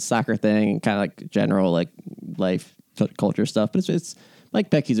kind of like a soccer thing, kind of like general like life culture stuff. But it's Mike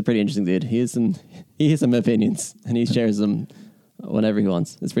Pecky's a pretty interesting dude. He has some opinions and he shares them whenever he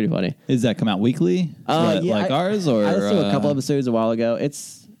wants. It's pretty funny. Does that come out weekly? Ours or I listened to a couple episodes a while ago.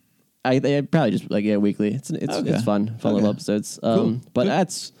 They probably just weekly. It's fun little episodes. Cool. But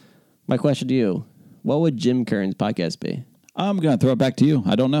that's my question to you. What would Jim Kern's podcast be? I'm gonna throw it back to you.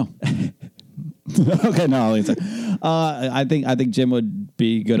 I don't know. Okay, no, I'll answer. I think Jim would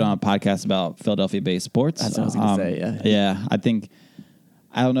be good on a podcast about Philadelphia-based sports. That's what I was gonna say. Yeah. Yeah,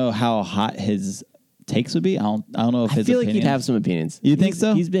 I don't know how hot his takes would be. I don't know if I feel like he'd have some opinions. You think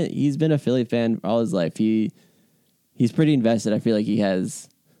so? He's been a Philly fan all his life. He's pretty invested. I feel like he has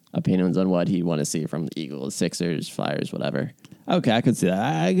opinions on what he'd want to see from the Eagles, Sixers, Flyers, whatever. Okay, I could see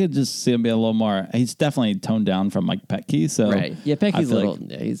that. I could just see him being a little more. He's definitely toned down from like Petke. So right, yeah, Petke's a little.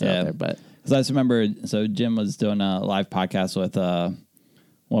 He's out there, but because I just remember. So Jim was doing a live podcast with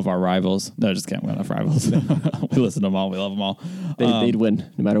one of our rivals. No, just kidding. We're not rivals. We listen to them all. We love them all. They'd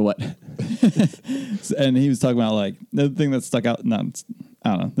win no matter what. And he was talking about like the thing that stuck out. No, I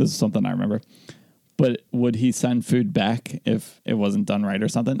don't know. This is something I remember. But would he send food back if it wasn't done right or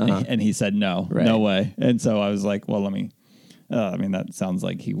something? Uh-huh. And he said no, no way. And so I was like, well, let me. That sounds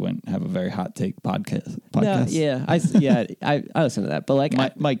like he wouldn't have a very hot take podcast. No, yeah, I listen to that. But like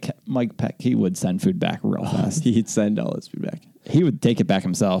Mike Peck, he would send food back real fast. He'd send all his food back. He would take it back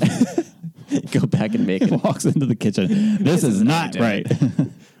himself. Go back and make it. Walks into the kitchen. This is not right.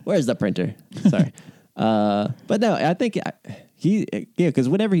 Where's the printer? Sorry. But no, I think because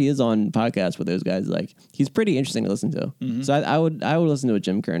whenever he is on podcasts with those guys, like he's pretty interesting to listen to. Mm-hmm. So I would listen to a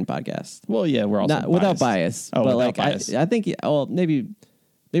Jim Kern podcast. Well, yeah, we're also without bias, but without like bias. I think maybe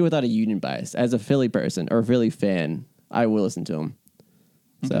without a Union bias. As a Philly person or a Philly fan, I will listen to him.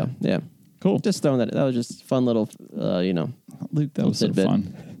 Okay. So yeah, cool. Just throwing that. That was just fun little, Luke, that was so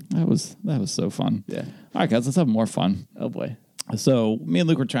fun. That was so fun. Yeah. All right, guys, let's have more fun. Oh boy. So me and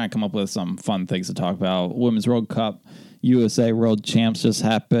Luke were trying to come up with some fun things to talk about. Women's World Cup, USA World Champs just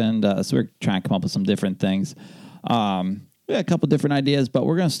happened. So we're trying to come up with some different things. We got a couple different ideas, but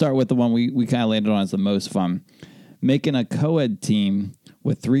we're going to start with the one we kind of landed on as the most fun. Making a co-ed team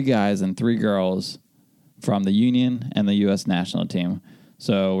with 3 guys and 3 girls from the Union and the U.S. national team.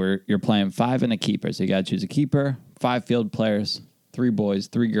 So you're playing 5 and a keeper. So you got to choose a keeper, 5 field players, 3 boys,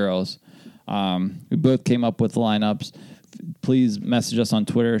 3 girls. We both came up with lineups. Please message us on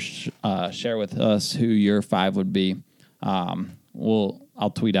Twitter. Share with us who your 5 would be. I'll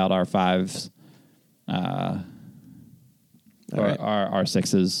tweet out our 5s, our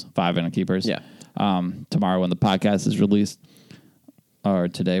 6s, 5 and a keepers. Yeah. Tomorrow when the podcast is released, or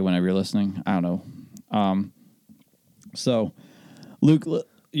today whenever you're listening. I don't know. So, Luke,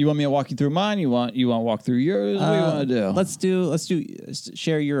 you want me to walk you through mine? You want to walk through yours? What do you want to do? Let's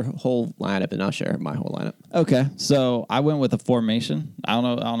share your whole lineup, and I'll share my whole lineup. Okay, so I went with a formation. I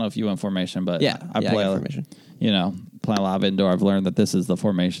don't know if you went formation, but I play formation. Play a lot of indoor. I've learned that this is the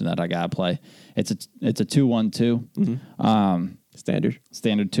formation that I gotta play. It's a 2-1-2. Standard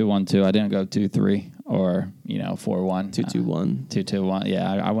 2-1-2. I didn't go 2-3 or 4-1. 2-2-1. 2-2-1. Yeah,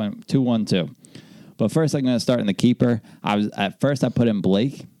 I went 2-1-2. But first, I'm going to start in the keeper. I put in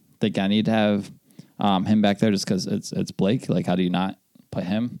Blake. Think I need to have him back there just because it's Blake. Like, how do you not put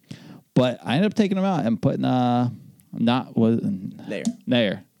him? But I ended up taking him out and putting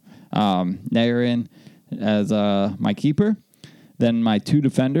Nair in as my keeper. Then my two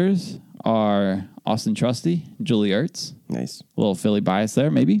defenders are Austin Trusty, Julie Ertz. Nice. A little Philly bias there,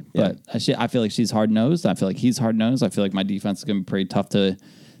 maybe. Yeah. But I feel like she's hard-nosed. I feel like he's hard-nosed. I feel like my defense is going to be pretty tough to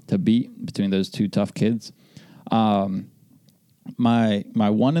beat between those two tough kids. My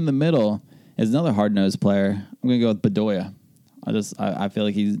one in the middle is another hard-nosed player. I'm going to go with Bedoya. I feel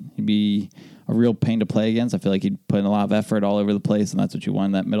like he'd be a real pain to play against. I feel like he'd put in a lot of effort all over the place, and that's what you want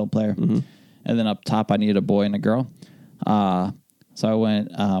in that middle player. Mm-hmm. And then up top, I needed a boy and a girl. So I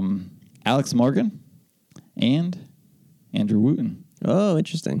went Alex Morgan and Andrew Wooten. Oh,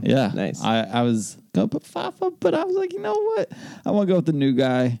 interesting. Yeah. Nice. I was going to put Fafa, but I was like, you know what? I want to go with the new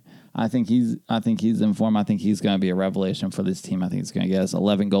guy. I think he's in form. I think he's going to be a revelation for this team. I think he's going to get us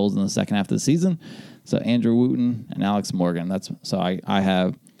 11 goals in the second half of the season. So Andrew Wooten and Alex Morgan. I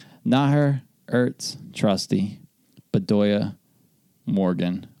have Naher, Ertz, Trusty, Bedoya,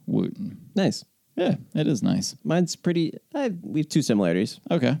 Morgan, Wooten. Nice. Yeah, it is nice. Mine's pretty. We have two similarities.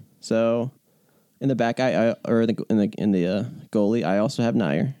 Okay. So in the back, in the goalie, I also have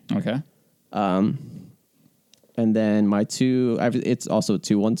Nair. Okay. And then my two, it's also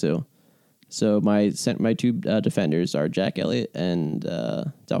 2-1-2. So my two defenders are Jack Elliott and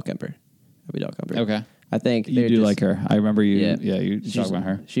Del Kemper. Del Kemper. Okay. I think you do like her. I remember you. Yeah, you talked about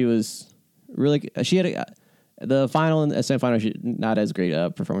her. She was really. She had the final and semifinal. Not as great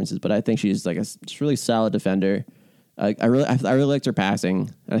performances, but I think she's like a really solid defender. I really liked her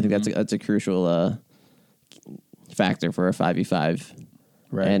passing, and I think that's a crucial factor for a 5v5.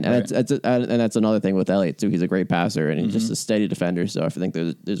 Right, and that's another thing with Elliott too. He's a great passer, and he's just a steady defender. So I think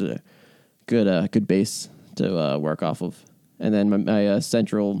there's a good base to work off of. And then my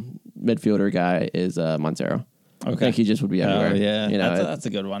central midfielder guy is Montero. Okay. I think he just would be everywhere. Yeah, that's a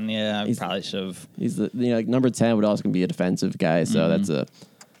good one. Yeah, I probably should have. He's the like number 10 would also be a defensive guy. So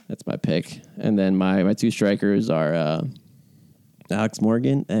that's my pick. And then my two strikers are Alex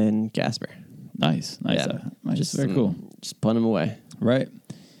Morgan and Gasper. Nice. Yeah. Just very cool. Just punt him away. Right.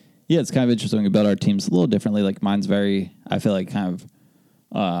 Yeah, it's kind of interesting about our teams a little differently. Like mine's I feel like kind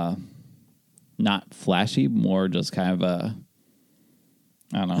of not flashy, more just kind of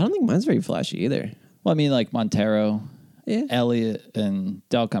I don't know. I don't think mine's very flashy either. Well, I mean, like Montero, Elliott, and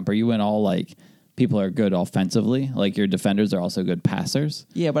Del Kemper, you went all like people are good offensively. Like your defenders are also good passers.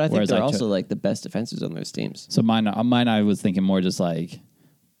 Yeah, but I think they're also like the best defenders on those teams. So mine, I was thinking more just like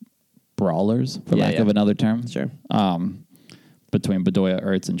brawlers, for lack of another term. Sure. Between Bedoya,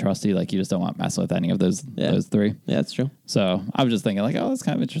 Ertz, and Trusty, like you just don't want to mess with any of those three. Yeah, that's true. So I was just thinking like, oh, that's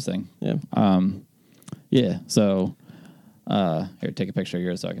kind of interesting. Yeah. Yeah. So here, take a picture of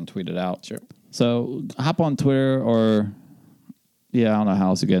yours so I can tweet it out. Sure. So hop on Twitter or I don't know how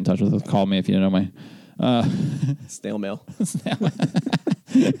else to get in touch with us. Call me if you know me. Snail mail.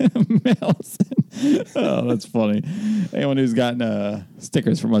 Mails. Oh, that's funny. Anyone who's gotten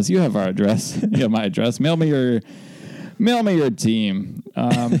stickers from us, you have our address. You have my address. Mail me your team.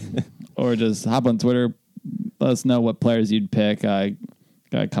 Or just hop on Twitter. Let us know what players you'd pick. I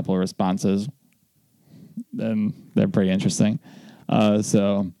got a couple of responses. And they're pretty interesting.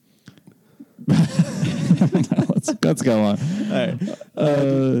 So let's go on. All right.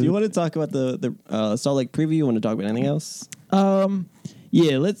 Do you want to talk about the Salt Lake preview? You want to talk about anything else?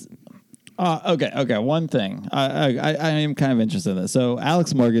 Yeah, let's. Okay. One thing I am kind of interested in this. So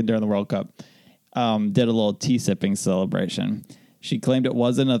Alex Morgan during the World Cup did a little tea sipping celebration. She claimed it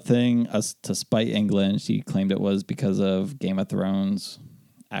wasn't a thing to spite England. She claimed it was because of Game of Thrones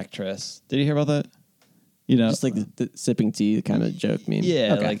actress. Did you hear about that? You know, just like the sipping tea kind of joke meme.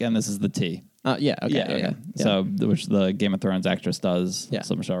 Yeah, okay. and this is the tea. Yeah. Okay. Yeah. So, which the Game of Thrones actress does,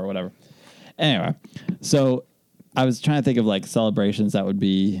 some show or whatever. Anyway, so I was trying to think of like celebrations that would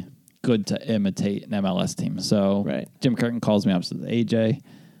be good to imitate an MLS team. So, Jim Curtin calls me up and says, AJ,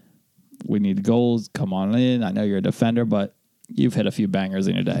 we need goals. Come on in. I know you're a defender, but you've hit a few bangers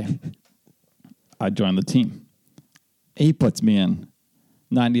in your day. I joined the team. He puts me in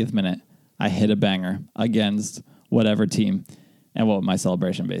 90th minute. I hit a banger against whatever team. and what would my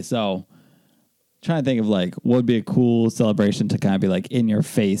celebration be? So trying to think of like what would be a cool celebration to kind of be like in your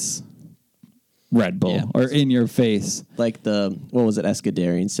face Red Bull or in your face. Like what was it,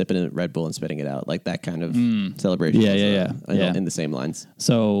 Escuderian sipping a Red Bull and spitting it out, like that kind of celebration. Yeah. In the same lines.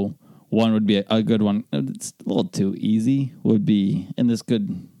 So one would be a good one. It's a little too easy. Would be, and this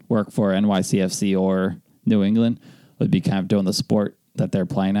could work for NYCFC or New England, would be kind of doing the sport that they're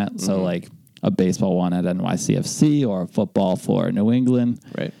playing at. So like a baseball one at NYCFC or a football for New England.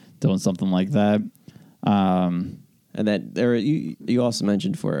 Right. Doing something like that. And then you also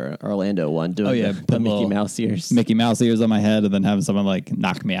mentioned for Orlando one doing the put Mickey Mouse ears. Mickey Mouse ears on my head, and then having someone like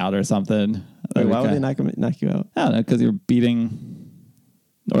knock me out or something. Wait, why would they knock you out? I don't know, because you're beating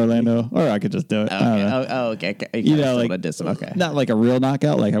Orlando, or I could just do it. Okay. You know, like okay, not like a real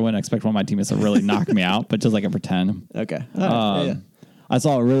knockout. Like I wouldn't expect one of my teammates to really knock me out, but just like a pretend. okay. Yeah. I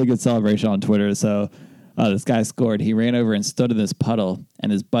saw a really good celebration on Twitter. So this guy scored. He ran over and stood in this puddle,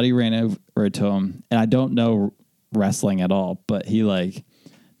 and his buddy ran over to him. And I don't know wrestling at all, but he like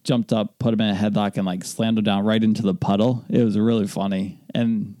jumped up, put him in a headlock, and like slammed him down right into the puddle. It was really funny,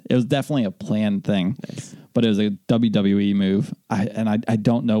 and it was definitely a planned thing. Nice. But it was a WWE move. I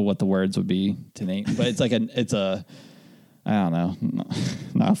don't know what the words would be to name, but it's like I don't know,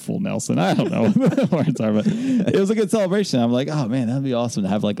 not full Nelson. I don't know what the words are, but it was a good celebration. I'm like, oh man, that'd be awesome to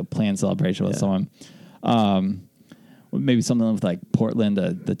have like a planned celebration with someone. Maybe something with like Portland,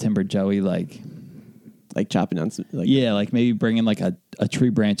 the Timber Joey, like chopping on some, like maybe bringing like a tree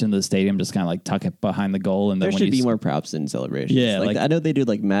branch into the stadium, just kind of like tuck it behind the goal, and then there should be more props in celebrations. Yeah, like I know they do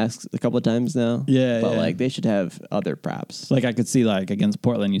like masks a couple of times now. But like they should have other props. Like I could see like against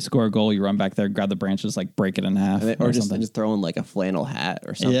Portland, you score a goal, you run back there, grab the branch, just like break it in half, or just throw in like a flannel hat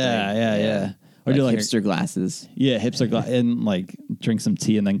or something. Yeah. Or like do like hipster glasses. Yeah, hipster and like drink some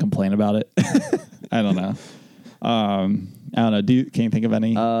tea and then complain about it. I don't know. I don't know. Can you think of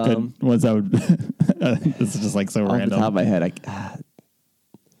any good ones that would? This is just like so off random. Off the top of my head,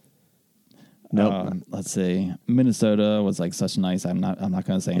 nope. Let's see. Minnesota was like such nice. I'm not going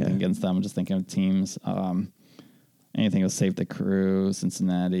to say anything against them. I'm just thinking of teams. Anything with Save the Crew,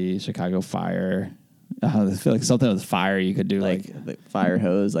 Cincinnati, Chicago Fire. I feel like something with fire you could do like the fire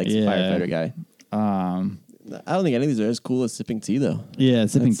hose, like firefighter guy. I don't think any of these are as cool as sipping tea though. Yeah,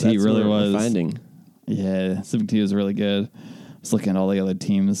 sipping tea really was. Finding. Yeah, sipping tea was really good. I was looking at all the other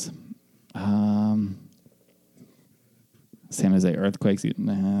teams. San Jose Earthquakes,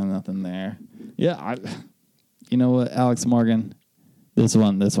 nothing there. Yeah, you know what, Alex Morgan, this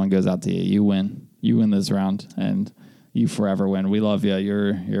one goes out to you. You win. You win this round, and you forever win. We love you.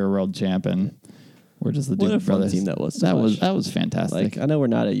 You're a world champ, and we're just the Duke brothers. Team that was. That was fantastic. Like I know we're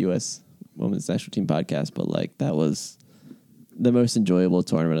not a U.S. Women's National Team podcast, but like that was the most enjoyable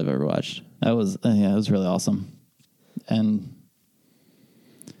tournament I've ever watched. That was it was really awesome, and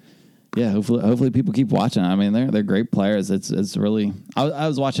yeah, hopefully people keep watching. I mean, they're great players. It's really. I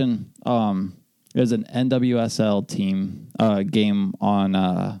was watching. There's an NWSL team game on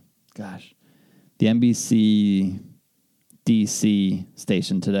the NBC DC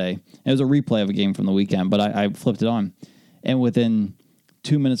station today. It was a replay of a game from the weekend, but I flipped it on, and within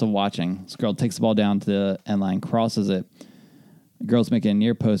 2 minutes of watching, this girl takes the ball down to the end line, crosses it. The girl's making a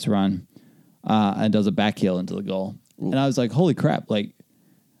near post run. And does a back heel into the goal. Ooh. And I was like, holy crap, like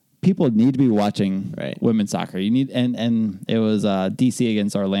people need to be watching women's soccer. You need and it was DC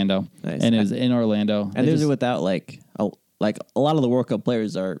against Orlando. Nice. And it was in Orlando. And those are without like a lot of the World Cup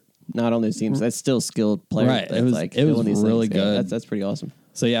players are not on those teams. That's still skilled players. Right. It was really good. Yeah, that's pretty awesome.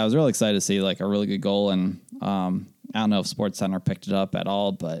 So yeah, I was really excited to see like a really good goal, and I don't know if SportsCenter picked it up at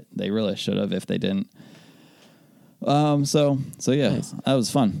all, but they really should have if they didn't. So yeah, nice. That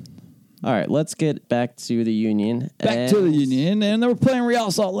was fun. All right, let's get back to the Union. And they were playing Real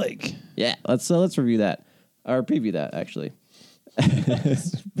Salt Lake. Yeah, let's review that or preview that actually.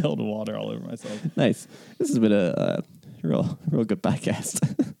 Spilled water all over myself. Nice. This has been a real good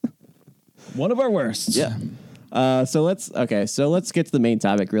podcast. One of our worst. Yeah. So let's get to the main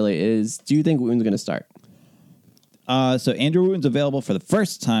topic. Really, is do you think Wooten's going to start? So Andrew Wooten's available for the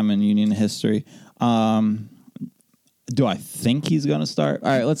first time in Union history. Do I think he's going to start? All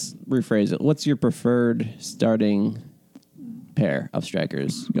right, let's rephrase it. What's your preferred starting pair of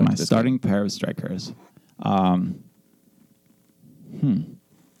strikers? My starting pair of strikers. I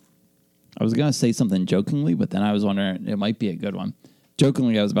was going to say something jokingly, but then I was wondering it might be a good one.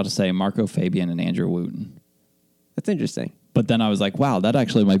 Jokingly, I was about to say Marco Fabian and Andrew Wooten. That's interesting. But then I was like, wow, that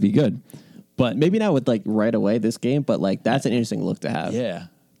actually might be good. But maybe not with like right away this game, but like that's an interesting look to have. Yeah,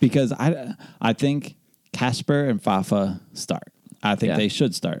 because I think Casper and Fafa start. I think they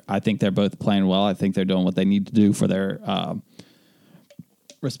should start. I think they're both playing well. I think they're doing what they need to do for their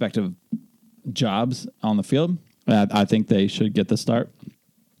respective jobs on the field. I think they should get the start.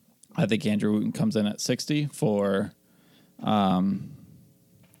 I think Andrew Wooten comes in at 60 for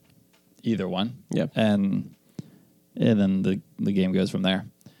either one. Yep. And then the game goes from there.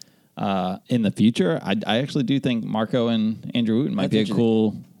 In the future, I actually do think Marco and Andrew Wooten might That's be a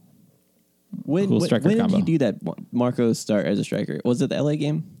cool striker when combo. did he do that? Marco start as a striker? Was it the LA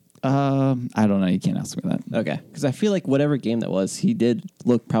game? I don't know. You can't ask me that. Okay, because I feel like whatever game that was, he did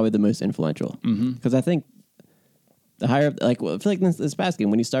look probably the most influential. Because I think the higher, I feel like this past game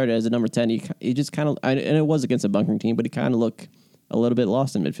when he started as a number 10, he just kind of, and it was against a bunkering team, but he kind of looked a little bit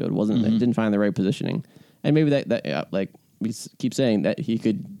lost in midfield. Didn't find the right positioning, and maybe that like we keep saying that he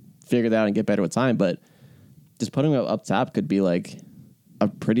could figure that out and get better with time, but just putting him up top could be like a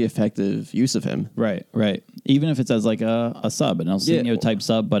pretty effective use of him. Right. Even if it's as like a sub, an El Seno type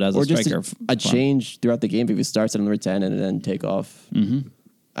sub, but as a striker. Just a change throughout the game if he starts at number 10 and then take off,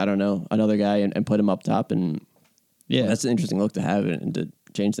 I don't know, another guy and put him up top. And that's an interesting look to have and to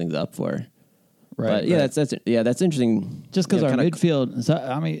change things up for. Right. But that's interesting. Just because our midfield, so,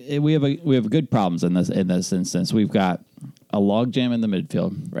 I mean, we have good problems in this instance. We've got a logjam in the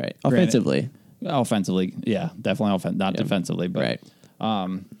midfield. Right. Offensively, yeah, definitely not defensively, but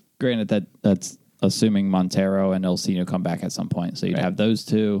granted that's assuming Montero and El Seno come back at some point. So you'd have those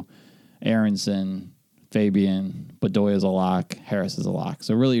two, Aronson, Fabian, Bedoya is a lock, Harris is a lock.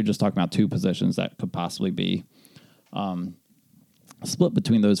 So really, you're just talking about two positions that could possibly be split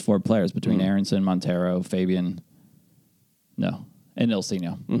between those four players, between Aronson, Montero, Fabian, and El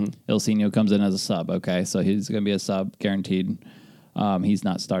Seno. El Seno comes in as a sub. Okay, so he's going to be a sub, guaranteed. He's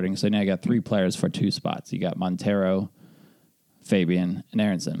not starting. So now you got three players for two spots. You got Montero, Fabian, and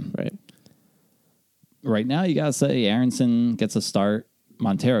Aronson. Right now, you got to say Aronson gets a start.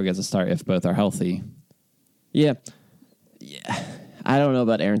 Montero gets a start if both are healthy. Yeah. I don't know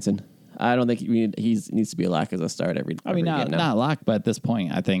about Aronson. I don't think he needs to be a lock as a start every. Not lock, but at this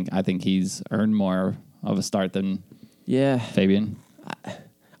point, I think he's earned more of a start than Fabian.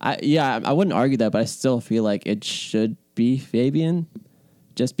 I wouldn't argue that, but I still feel like it should be Fabian,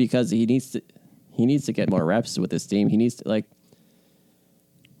 just because he needs to get more reps with his team. He needs to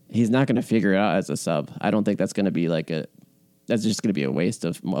he's not going to figure it out as a sub. I don't think that's going to be that's just going to be a waste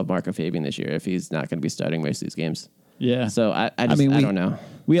of Marco Fabian this year if he's not going to be starting most of these games. Yeah. So I don't know.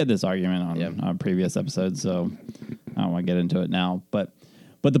 We had this argument on previous episodes, so I don't want to get into it now. But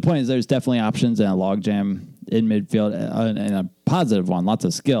the point is, there's definitely options and a logjam in midfield and a positive one. Lots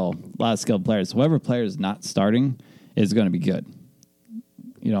of skill, a lot of skilled players. Whoever player is not starting is going to be good.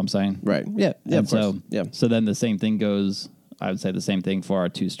 You know what I'm saying? Right. Yeah. Yeah. Of course. So then the same thing goes. I would say the same thing for our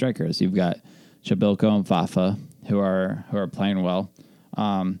two strikers. You've got Chabilko and Fafa who are playing well.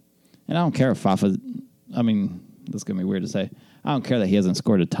 And I don't care if Fafa. I mean, this is going to be weird to say. I don't care that he hasn't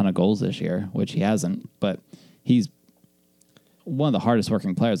scored a ton of goals this year, which he hasn't, but he's one of the hardest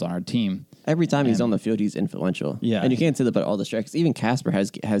working players on our team. Every time he's on the field, he's influential. Yeah. And you can't say that about all the strikers. Even Casper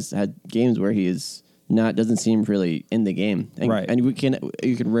has had games where he doesn't seem really in the game. And, right. And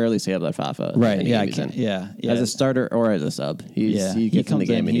you can rarely say about Fafa. Right. Yeah. As a starter or as a sub. He gets in the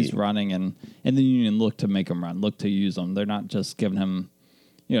game and he's running and the Union look to make him run, look to use him. They're not just giving him,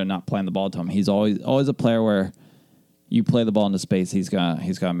 not playing the ball to him. He's always a player where you play the ball into space, he's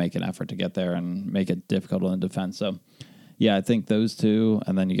gonna make an effort to get there and make it difficult on the defense. So, yeah, I think those two,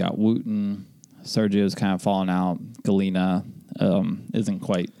 and then you got Wooten. Sergio's kind of fallen out. Galena isn't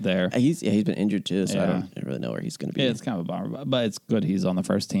quite there. He's been injured too, so I don't really know where he's going to be. Yeah, it's kind of a bummer, but it's good he's on the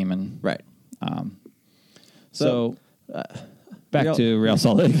first team. And right. So back to Real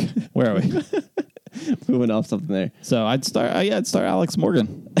Salt Lake. Where are we? Moving off something there. So I'd start Alex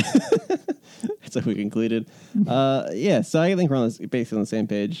Morgan. So we concluded. So I think we're basically on the same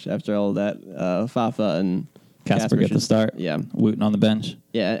page after all of that. Fafa and Casper get the start. Yeah. Wooten on the bench.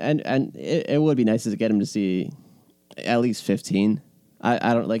 Yeah, and it would be nice to get him to see at least 15.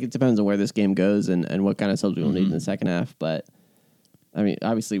 I don't it depends on where this game goes and what kind of subs we'll need in the second half. But I mean,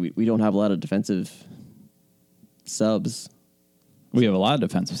 obviously we don't have a lot of defensive subs. We have a lot of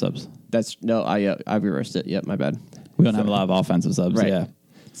defensive subs. I reversed it. Yep, my bad. We don't have a lot of offensive subs. Right. Yeah.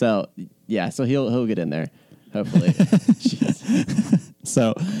 So he'll get in there, hopefully.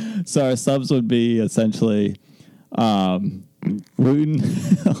 So our subs would be essentially Wooten.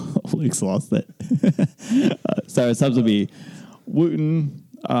 Luke's lost it. So our subs would be Wooten.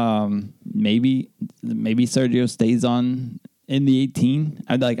 Maybe Sergio stays on in the 18.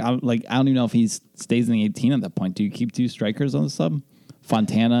 I don't even know if he stays in the 18 at that point. Do you keep two strikers on the sub?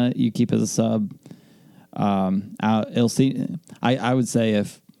 Fontana you keep as a sub. I would say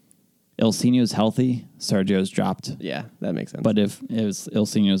if Ilsinho's healthy, Sergio's dropped. Yeah, that makes sense. But if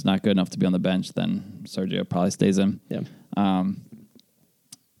Ilsinho's not good enough to be on the bench, then Sergio probably stays in. yeah.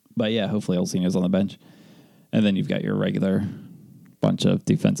 But yeah, hopefully Ilsinho's on the bench. And then you've got your regular bunch of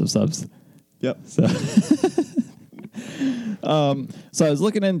defensive subs. Yep. So, so I was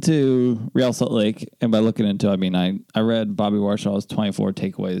looking into Real Salt Lake, and by looking into, I mean I read Bobby Warshaw's 24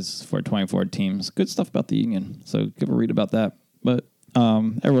 takeaways for 24 teams. Good stuff about the Union, so give a read about that. But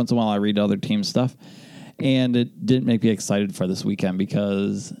every once in a while, I read other team stuff, and it didn't make me excited for this weekend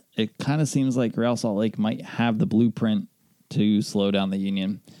because it kind of seems like Real Salt Lake might have the blueprint to slow down the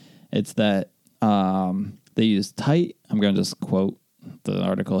Union. It's that they use tight. I'm going to just quote the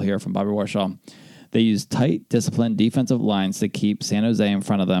article here from Bobby Warshaw. They used tight, disciplined defensive lines to keep San Jose in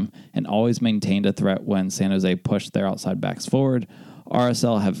front of them and always maintained a threat when San Jose pushed their outside backs forward.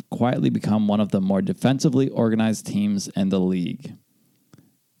 RSL have quietly become one of the more defensively organized teams in the league.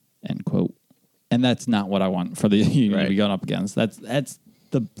 End quote. And that's not what I want for the Union to be going up against. That's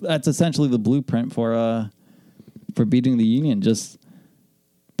essentially the blueprint for beating the Union. Just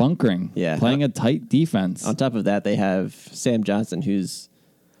bunkering, playing a tight defense. On top of that, they have Sam Johnson, who's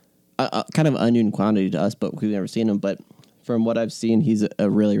kind of unknown quantity to us, but we've never seen him. But from what I've seen, he's a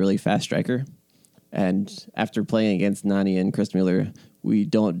really, really fast striker. And after playing against Nani and Chris Mueller, we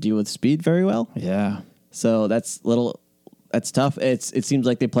don't deal with speed very well. Yeah. So that's tough. It seems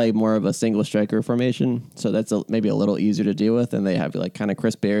like they play more of a single striker formation, so that's maybe a little easier to deal with. And they have like kind of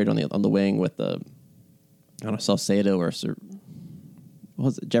Chris Baird on the wing with I don't know, Salcedo or what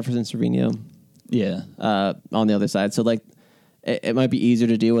was it, Jefferson Cervinho? Yeah. On the other side, so like it might be easier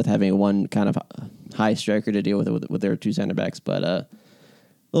to deal with having one kind of high striker to deal with their two center backs, but a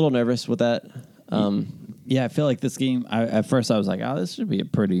little nervous with that. Yeah, I feel like this game. At first, I was like, "Oh, this should be a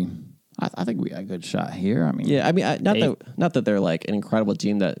pretty." I think we got a good shot here. I mean, not that they're like an incredible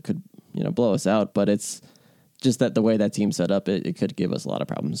team that could blow us out, but it's just that the way that team's set up, it could give us a lot of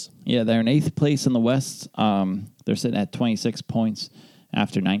problems. Yeah, they're in 8th place in the West. They're sitting at 26 points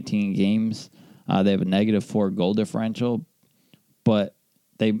after 19 games. They have a -4 goal differential, but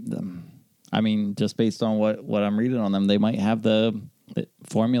just based on what I'm reading on them, they might have the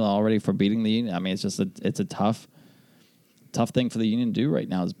formula already for beating the Union. I mean, it's just it's a tough thing for the Union to do right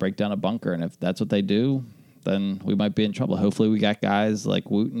now is break down a bunker, and if that's what they do, then we might be in trouble. Hopefully, we got guys like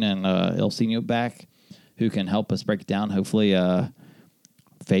Wooten and Ilsinho back who can help us break it down. Hopefully,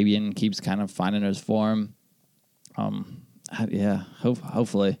 Fabian keeps kind of finding his form.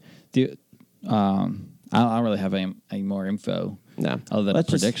 Hopefully. I don't really have any more info. No, other than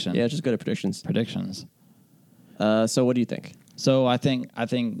predictions. Just go to predictions. So what do you think? So I think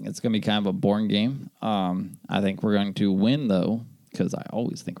it's going to be kind of a boring game. I think we're going to win, though, because I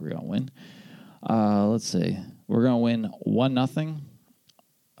always think we're going to win. Let's see. We're going to win 1-0.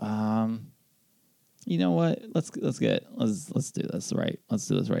 You know what? Let's do this right. Let's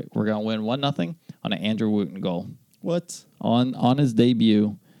do this right. We're going to win 1-0 on an Andrew Wooten goal. What? On his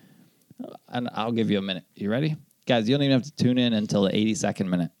debut. And I'll give you a minute. You ready? Guys, you don't even have to tune in until the 82nd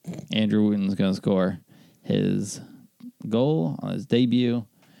minute. Andrew Wooten's going to score his goal on his debut.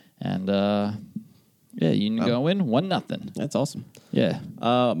 And, Union going to win 1-0. That's awesome. Yeah.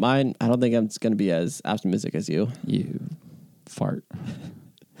 Mine, I don't think I'm going to be as optimistic as you. You fart.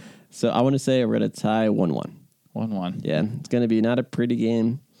 So I want to say we're going to tie 1-1. 1-1. Yeah, it's going to be not a pretty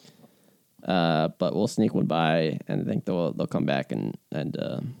game, but we'll sneak one by, and I think they'll come back and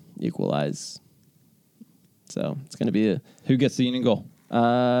equalize. So it's going to be Who gets the Union goal?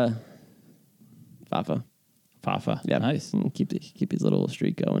 Fafa. Yeah, nice. Keep his little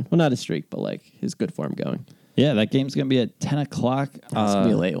streak going. Well, not a streak, but like his good form going. Yeah, that game's going to be at 10 o'clock. It's going to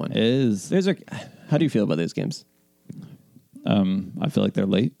be a late one. It is. How do you feel about those games? I feel like they're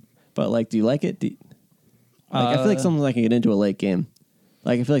late. But like, do you like it? I feel like sometimes I can get into a late game.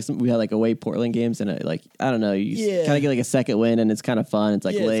 Like I feel like we had like away Portland games, and I don't know, you kind of get like a second win, and it's kind of fun. It's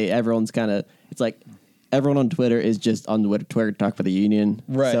like late. It's like everyone on Twitter is just on Twitter talk for the Union,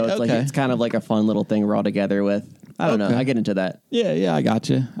 right? So it's like it's kind of like a fun little thing we're all together with. I don't know. I get into that. Yeah, I got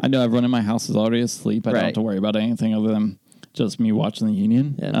you. I know everyone in my house is already asleep. I don't have to worry about anything other than just me watching the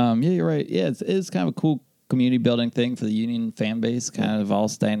Union. Yeah, you're right. Yeah, it's kind of a cool community building thing for the Union fan base, kind of all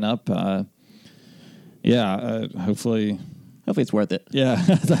staying up. Hopefully it's worth it. Yeah,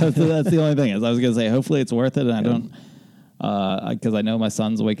 that's the only thing is I was going to say hopefully it's worth it, and I don't because I know my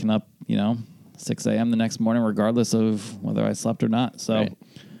son's waking up 6 a.m. the next morning regardless of whether I slept or not. So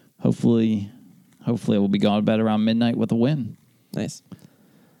hopefully we'll be going to bed around midnight with a win. Nice.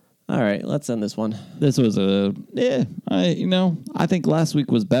 All right, let's end this one. This was I think last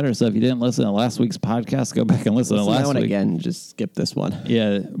week was better. So if you didn't listen to last week's podcast, go back and listen to Listen to last that one week. again. Just skip this one.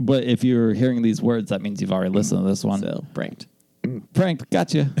 Yeah, but if you're hearing these words, that means you've already listened to this one. So pranked. Pranked,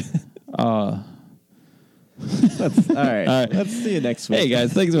 gotcha. All right. All right. Let's see you next week. Hey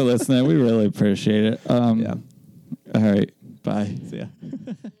guys, thanks for listening. We really appreciate it. Yeah. All right, bye. See ya.